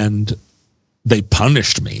 and they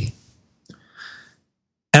punished me.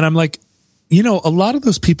 And I'm like, a lot of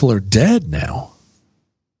those people are dead now.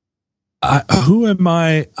 Who am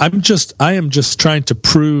I? I am just trying to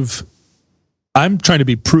prove. I'm trying to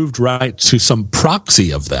be proved right to some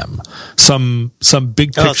proxy of them, some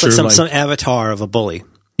big picture, some avatar of a bully.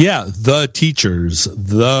 Yeah, the teachers,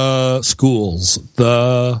 the schools,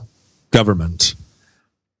 the government,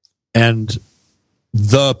 and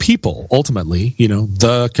the people. Ultimately,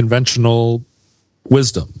 the conventional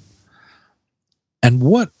wisdom. And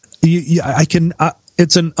what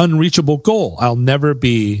it's an unreachable goal. I'll never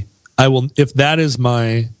be. I will, if that is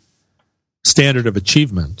my standard of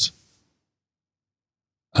achievement.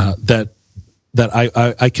 That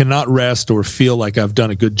I cannot rest or feel like I've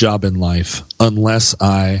done a good job in life unless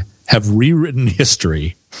I have rewritten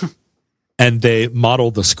history and they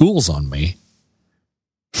model the schools on me.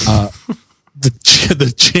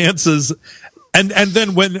 The chances, and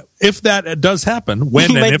then if that does happen,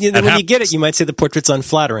 when you get it, you might say the portrait's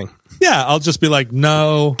unflattering. Yeah, I'll just be like,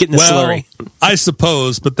 no, getting the slurry. I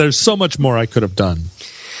suppose, but there's so much more I could have done.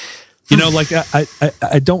 Like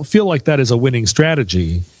I don't feel like that is a winning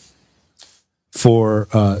strategy for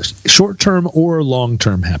short-term or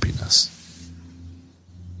long-term happiness.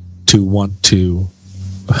 To want to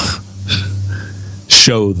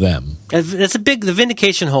show them. That's the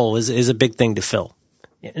vindication hole is a big thing to fill.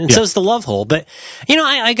 And so is the love hole. But,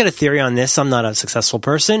 I got a theory on this. I'm not a successful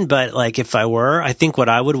person, but like if I were, I think what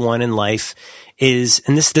I would want in life is,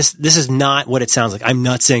 and this is not what it sounds like. I'm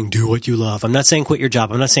not saying do what you love. I'm not saying quit your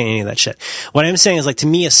job. I'm not saying any of that shit. What I'm saying is, like, to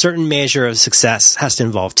me, a certain measure of success has to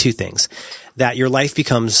involve two things. That your life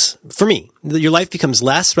becomes, for me, your life becomes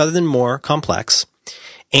less rather than more complex,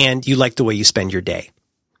 and you like the way you spend your day.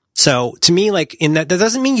 So to me, like, that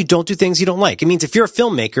doesn't mean you don't do things you don't like. It means if you're a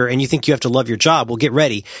filmmaker and you think you have to love your job, well, get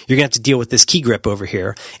ready. You're going to have to deal with this key grip over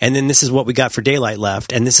here. And then this is what we got for daylight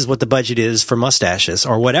left. And this is what the budget is for mustaches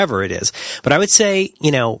or whatever it is. But I would say,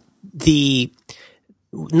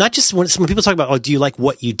 not just when people talk about, do you like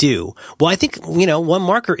what you do? Well, I think, one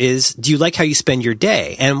marker is, do you like how you spend your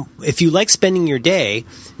day? And if you like spending your day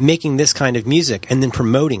making this kind of music and then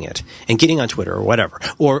promoting it and getting on Twitter or whatever,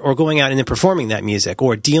 or going out and then performing that music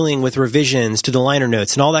or dealing with revisions to the liner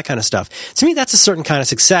notes and all that kind of stuff, to me, that's a certain kind of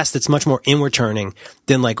success that's much more inward turning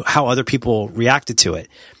than like how other people reacted to it.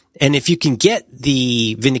 And if you can get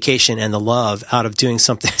the vindication and the love out of doing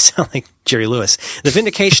something, sound like Jerry Lewis, the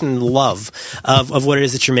vindication and love of what it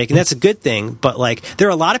is that you're making, that's a good thing. But like, there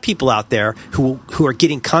are a lot of people out there who are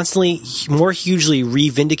getting constantly more hugely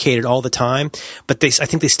re-vindicated all the time, but I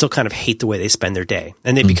think they still kind of hate the way they spend their day,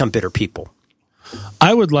 and they become bitter people.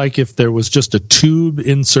 I would like if there was just a tube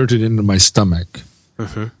inserted into my stomach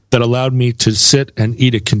that allowed me to sit and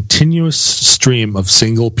eat a continuous stream of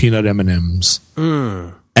single peanut M&Ms.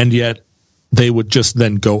 And yet they would just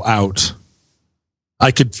then go out.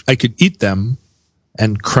 I could eat them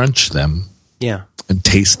and crunch them. Yeah. And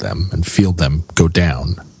taste them and feel them go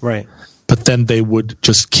down. Right. But then they would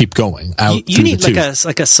just keep going out. You need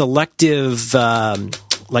like a selective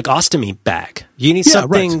like ostomy bag. You need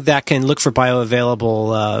something that can look for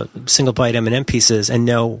bioavailable single bite M&M pieces and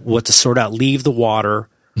know what to sort out. Leave the water.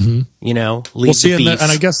 Leave the beef. And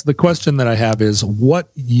I guess the question that I have is, what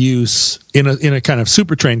use in a kind of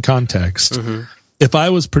super train context, if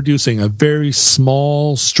I was producing a very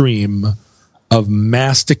small stream of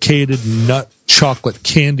masticated nut chocolate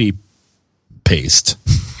candy paste,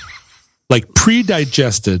 like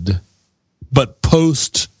pre-digested but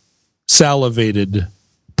post-salivated,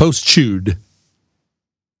 post-chewed,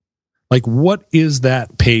 like what is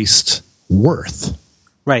that paste worth?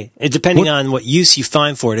 Right. Depending on what use you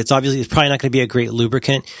find for it, it's probably not going to be a great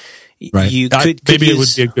lubricant. Right. Maybe it would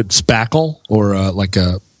be a good spackle or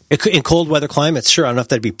in cold weather climates. Sure. I don't know if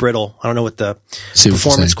that'd be brittle. I don't know what the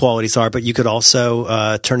performance qualities are, but you could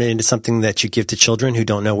also turn it into something that you give to children who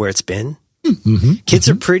don't know where it's been. Kids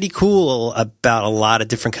are pretty cool about a lot of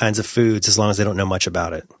different kinds of foods as long as they don't know much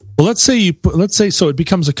about it. Well, let's say so it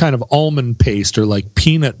becomes a kind of almond paste or like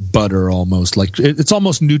peanut butter almost. Like it's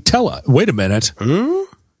almost Nutella. Wait a minute.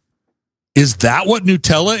 Is that what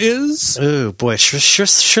Nutella is? Oh boy,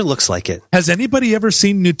 sure looks like it. Has anybody ever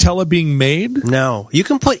seen Nutella being made? No. You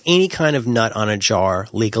can put any kind of nut on a jar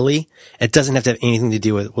legally. It doesn't have to have anything to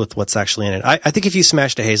do with what's actually in it. I think if you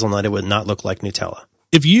smashed a hazelnut, it would not look like Nutella.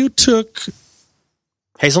 If you took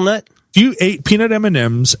hazelnut? if you ate peanut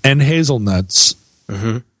M&Ms and hazelnuts,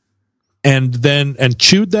 and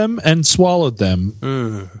chewed them and swallowed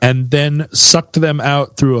them, and then sucked them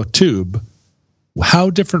out through a tube, how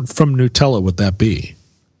different from Nutella would that be?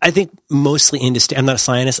 I think mostly I'm not a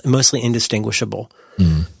scientist. Mostly indistinguishable.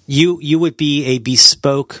 You would be a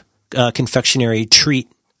bespoke confectionery treat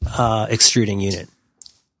extruding unit.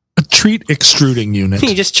 A treat extruding unit.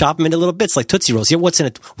 You just chop them into little bits like Tootsie Rolls. Yeah, what's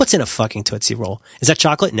in a fucking Tootsie Roll? Is that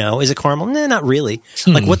chocolate? No. Is it caramel? Nah, not really.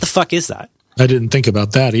 Like, what the fuck is that? I didn't think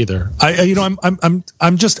about that either.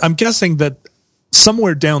 I'm guessing that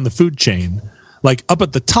somewhere down the food chain, like up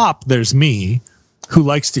at the top, there's me who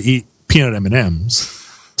likes to eat peanut M&Ms.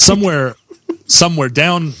 Somewhere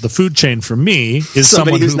down the food chain from me is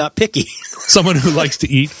somebody who's not picky. Someone who likes to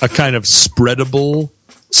eat a kind of spreadable,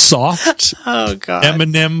 soft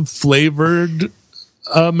M&M flavored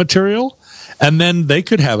material. And then they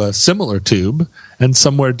could have a similar tube, and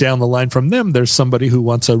somewhere down the line from them, there's somebody who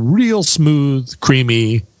wants a real smooth,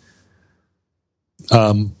 creamy,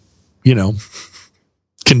 condensed.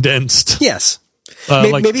 Yes.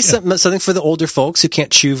 Maybe something for the older folks who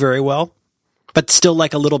can't chew very well, but still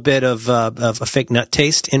like a little bit of a fake nut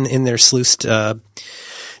taste in their sluiced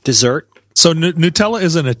dessert. So Nutella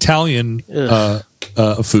is an Italian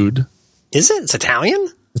food. Is it? It's Italian?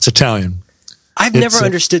 It's Italian. I've never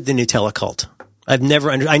understood the Nutella cult. I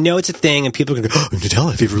know it's a thing, and people are going to go, oh,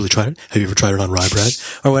 Nutella, have you ever really tried it? Have you ever tried it on rye bread?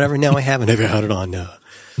 Or whatever? No, I haven't. Have you had it on,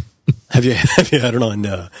 have you had it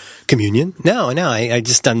on communion? No,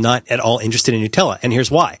 I'm not at all interested in Nutella. And here's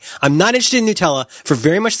why. I'm not interested in Nutella for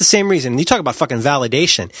very much the same reason. You talk about fucking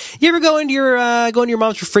validation. You ever go into your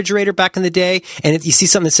mom's refrigerator back in the day, and you see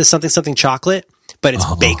something that says something chocolate? But it's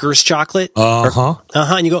baker's chocolate.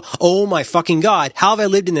 And you go, oh my fucking God, how have I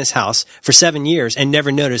lived in this house for 7 years and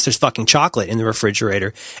never noticed there's fucking chocolate in the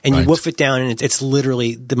refrigerator? And you woof it down, and it's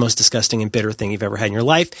literally the most disgusting and bitter thing you've ever had in your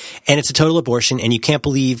life. And it's a total abortion, and you can't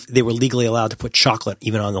believe they were legally allowed to put chocolate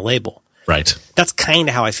even on the label. Right. That's kind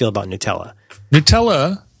of how I feel about Nutella.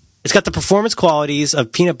 It's got the performance qualities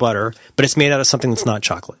of peanut butter, but it's made out of something that's not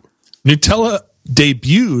chocolate. Nutella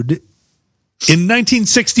debuted in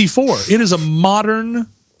 1964. It is a modern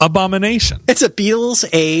abomination. It's a Beatles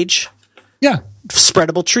age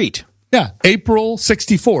spreadable treat. Yeah, April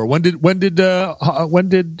 64. When did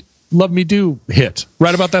Love Me Do hit?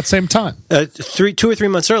 Right about that same time. 2 or 3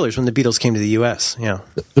 months earlier is when the Beatles came to the U.S. Yeah,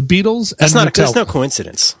 the Beatles. That's no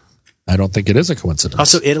coincidence. I don't think it is a coincidence.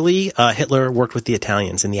 Also, Italy. Hitler worked with the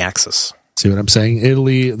Italians in the Axis. See what I'm saying?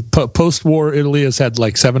 Italy, post-war Italy has had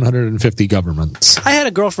like 750 governments. I had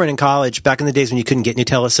a girlfriend in college back in the days when you couldn't get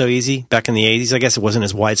Nutella so easy, back in the 80s. I guess it wasn't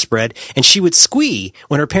as widespread. And she would squee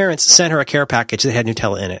when her parents sent her a care package that had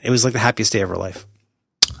Nutella in it. It was like the happiest day of her life.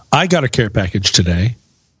 I got a care package today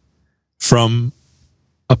from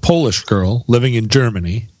a Polish girl living in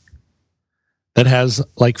Germany that has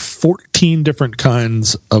like 14 different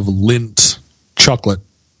kinds of Lindt chocolate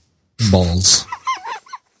balls.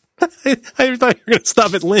 I thought you were going to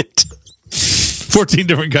stop at Lindt. 14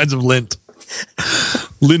 different kinds of Lindt.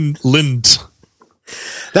 Lindt.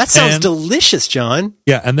 That sounds delicious, John.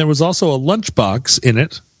 Yeah, and there was also a lunchbox in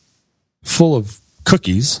it full of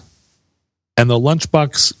cookies. And the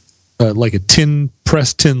lunchbox, like a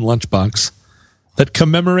pressed tin lunchbox, that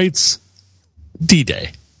commemorates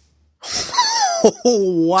D-Day.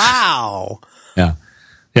 Oh, wow. Yeah.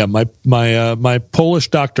 Yeah, my Polish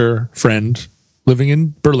doctor friend living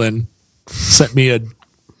in Berlin sent me a...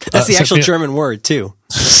 That's the actual German word, too.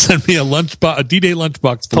 Sent me a D-Day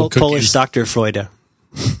lunchbox full of cookies. Polish Dr. Freude.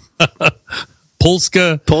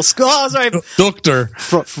 Polska. Oh, sorry. Doctor.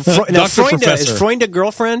 Now, is Freund a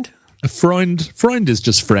girlfriend? Freund is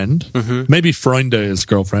just friend. Mm-hmm. Maybe Freunde is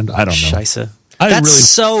girlfriend. I don't know. Scheisse. That's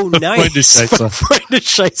so nice. Freund is Scheisse. Freund is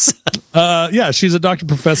Scheisse. Yeah, she's a doctor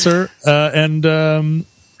professor, and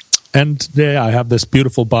yeah, I have this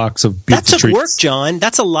beautiful box of beautiful treats. That took work, John.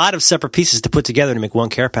 That's a lot of separate pieces to put together to make one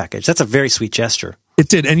care package. That's a very sweet gesture. It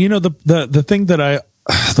did. And you know, the thing that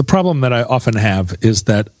the problem that I often have is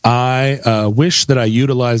that I wish that I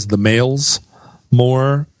utilized the mails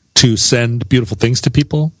more to send beautiful things to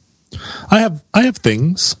people. I have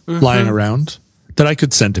things lying around that I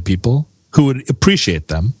could send to people who would appreciate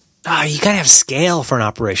them. Oh, you gotta have scale for an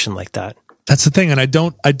operation like that. That's the thing. And I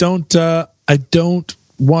don't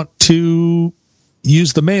want to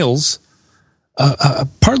use the mails,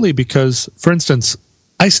 partly because, for instance,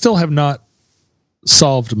 I still have not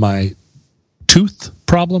solved my tooth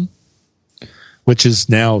problem, which is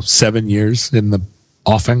now 7 years in the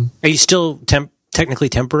offing. Are you still technically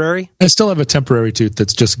temporary? I still have a temporary tooth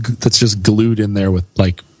that's just glued in there with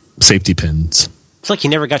like safety pins. It's like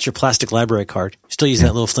you never got your plastic library card. You're still using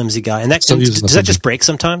that little flimsy guy. And Still using the does that just flimsy. break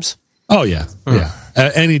sometimes? Oh, yeah. Yeah.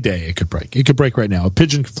 Any day it could break. It could break right now. A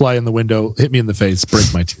pigeon could fly in the window, hit me in the face,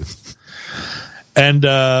 break my tooth. And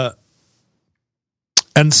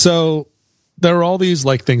so there are all these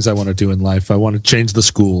like things I want to do in life. I want to change the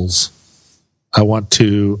schools. I want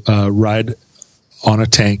to ride on a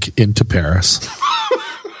tank into Paris.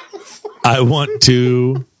 I want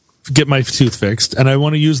to get my tooth fixed, and I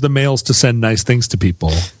want to use the mails to send nice things to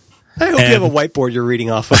people. I hope you have a whiteboard you're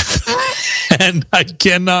reading off of. And I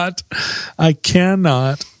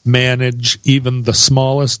cannot manage even the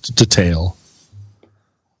smallest detail.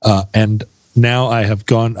 And now I have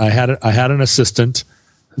gone. I had an assistant.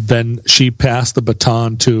 Then she passed the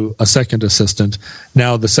baton to a second assistant.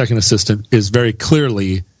 Now the second assistant is very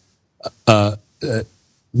clearly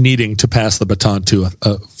needing to pass the baton to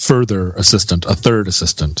a further assistant, a third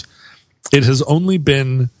assistant. It has only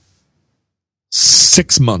been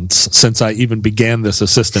 6 months since I even began this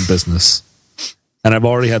assistant business, and I've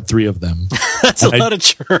already had 3 of them. That's a lot of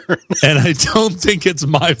churn. And I don't think it's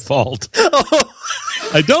my fault.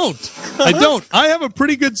 I don't. I have a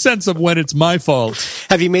pretty good sense of when it's my fault.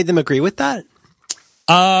 Have you made them agree with that?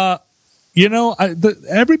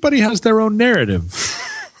 Everybody has their own narrative.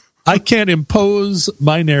 I can't impose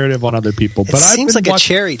my narrative on other people. But it seems like a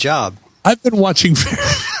cherry job. I've been watching.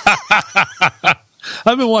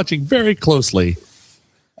 I've been watching very closely,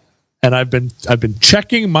 and I've been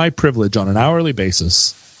checking my privilege on an hourly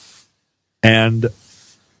basis, and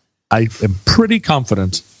I am pretty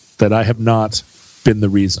confident that I have not been the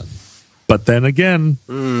reason. But then again,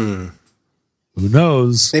 who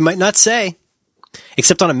knows? They might not say,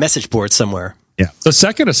 except on a message board somewhere. Yeah. The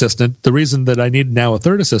second assistant, the reason that I need now a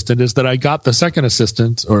third assistant is that I got the second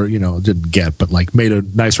assistant, or, didn't get, but like made a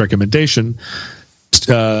nice recommendation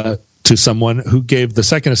to someone who gave the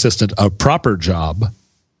second assistant a proper job,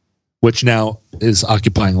 which now is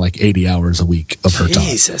occupying like 80 hours a week of her time.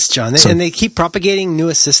 Jesus, John. And they keep propagating new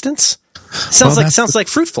assistants? Sounds like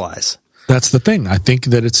fruit flies. That's the thing. I think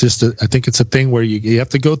that it's just I think it's a thing where you have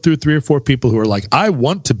to go through 3 or 4 people who are like, I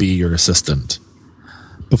want to be your assistant,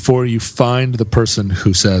 before you find the person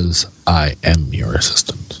who says, I am your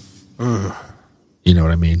assistant. You know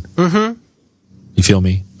what I mean? Mm-hmm. You feel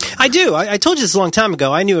me? I do. I told you this a long time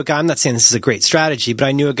ago. I knew a guy, I'm not saying this is a great strategy, but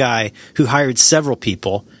I knew a guy who hired several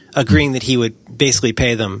people, agreeing that he would basically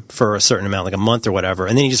pay them for a certain amount, like a month or whatever,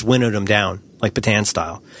 and then he just winnowed them down, like Patan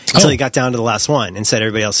style, until he got down to the last one and said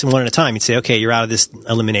everybody else, one at a time, he'd say, okay, you're out of this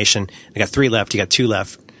elimination. I got 3 left. You got 2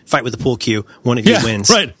 left. Fight with the pool cue. One of you wins.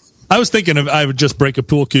 Right. I was thinking I would just break a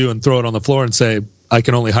pool cue and throw it on the floor and say, I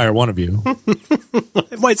can only hire one of you.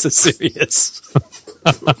 Why so serious?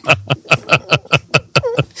 I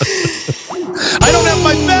don't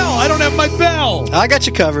have my bell. I got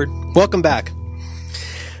you covered. Welcome back.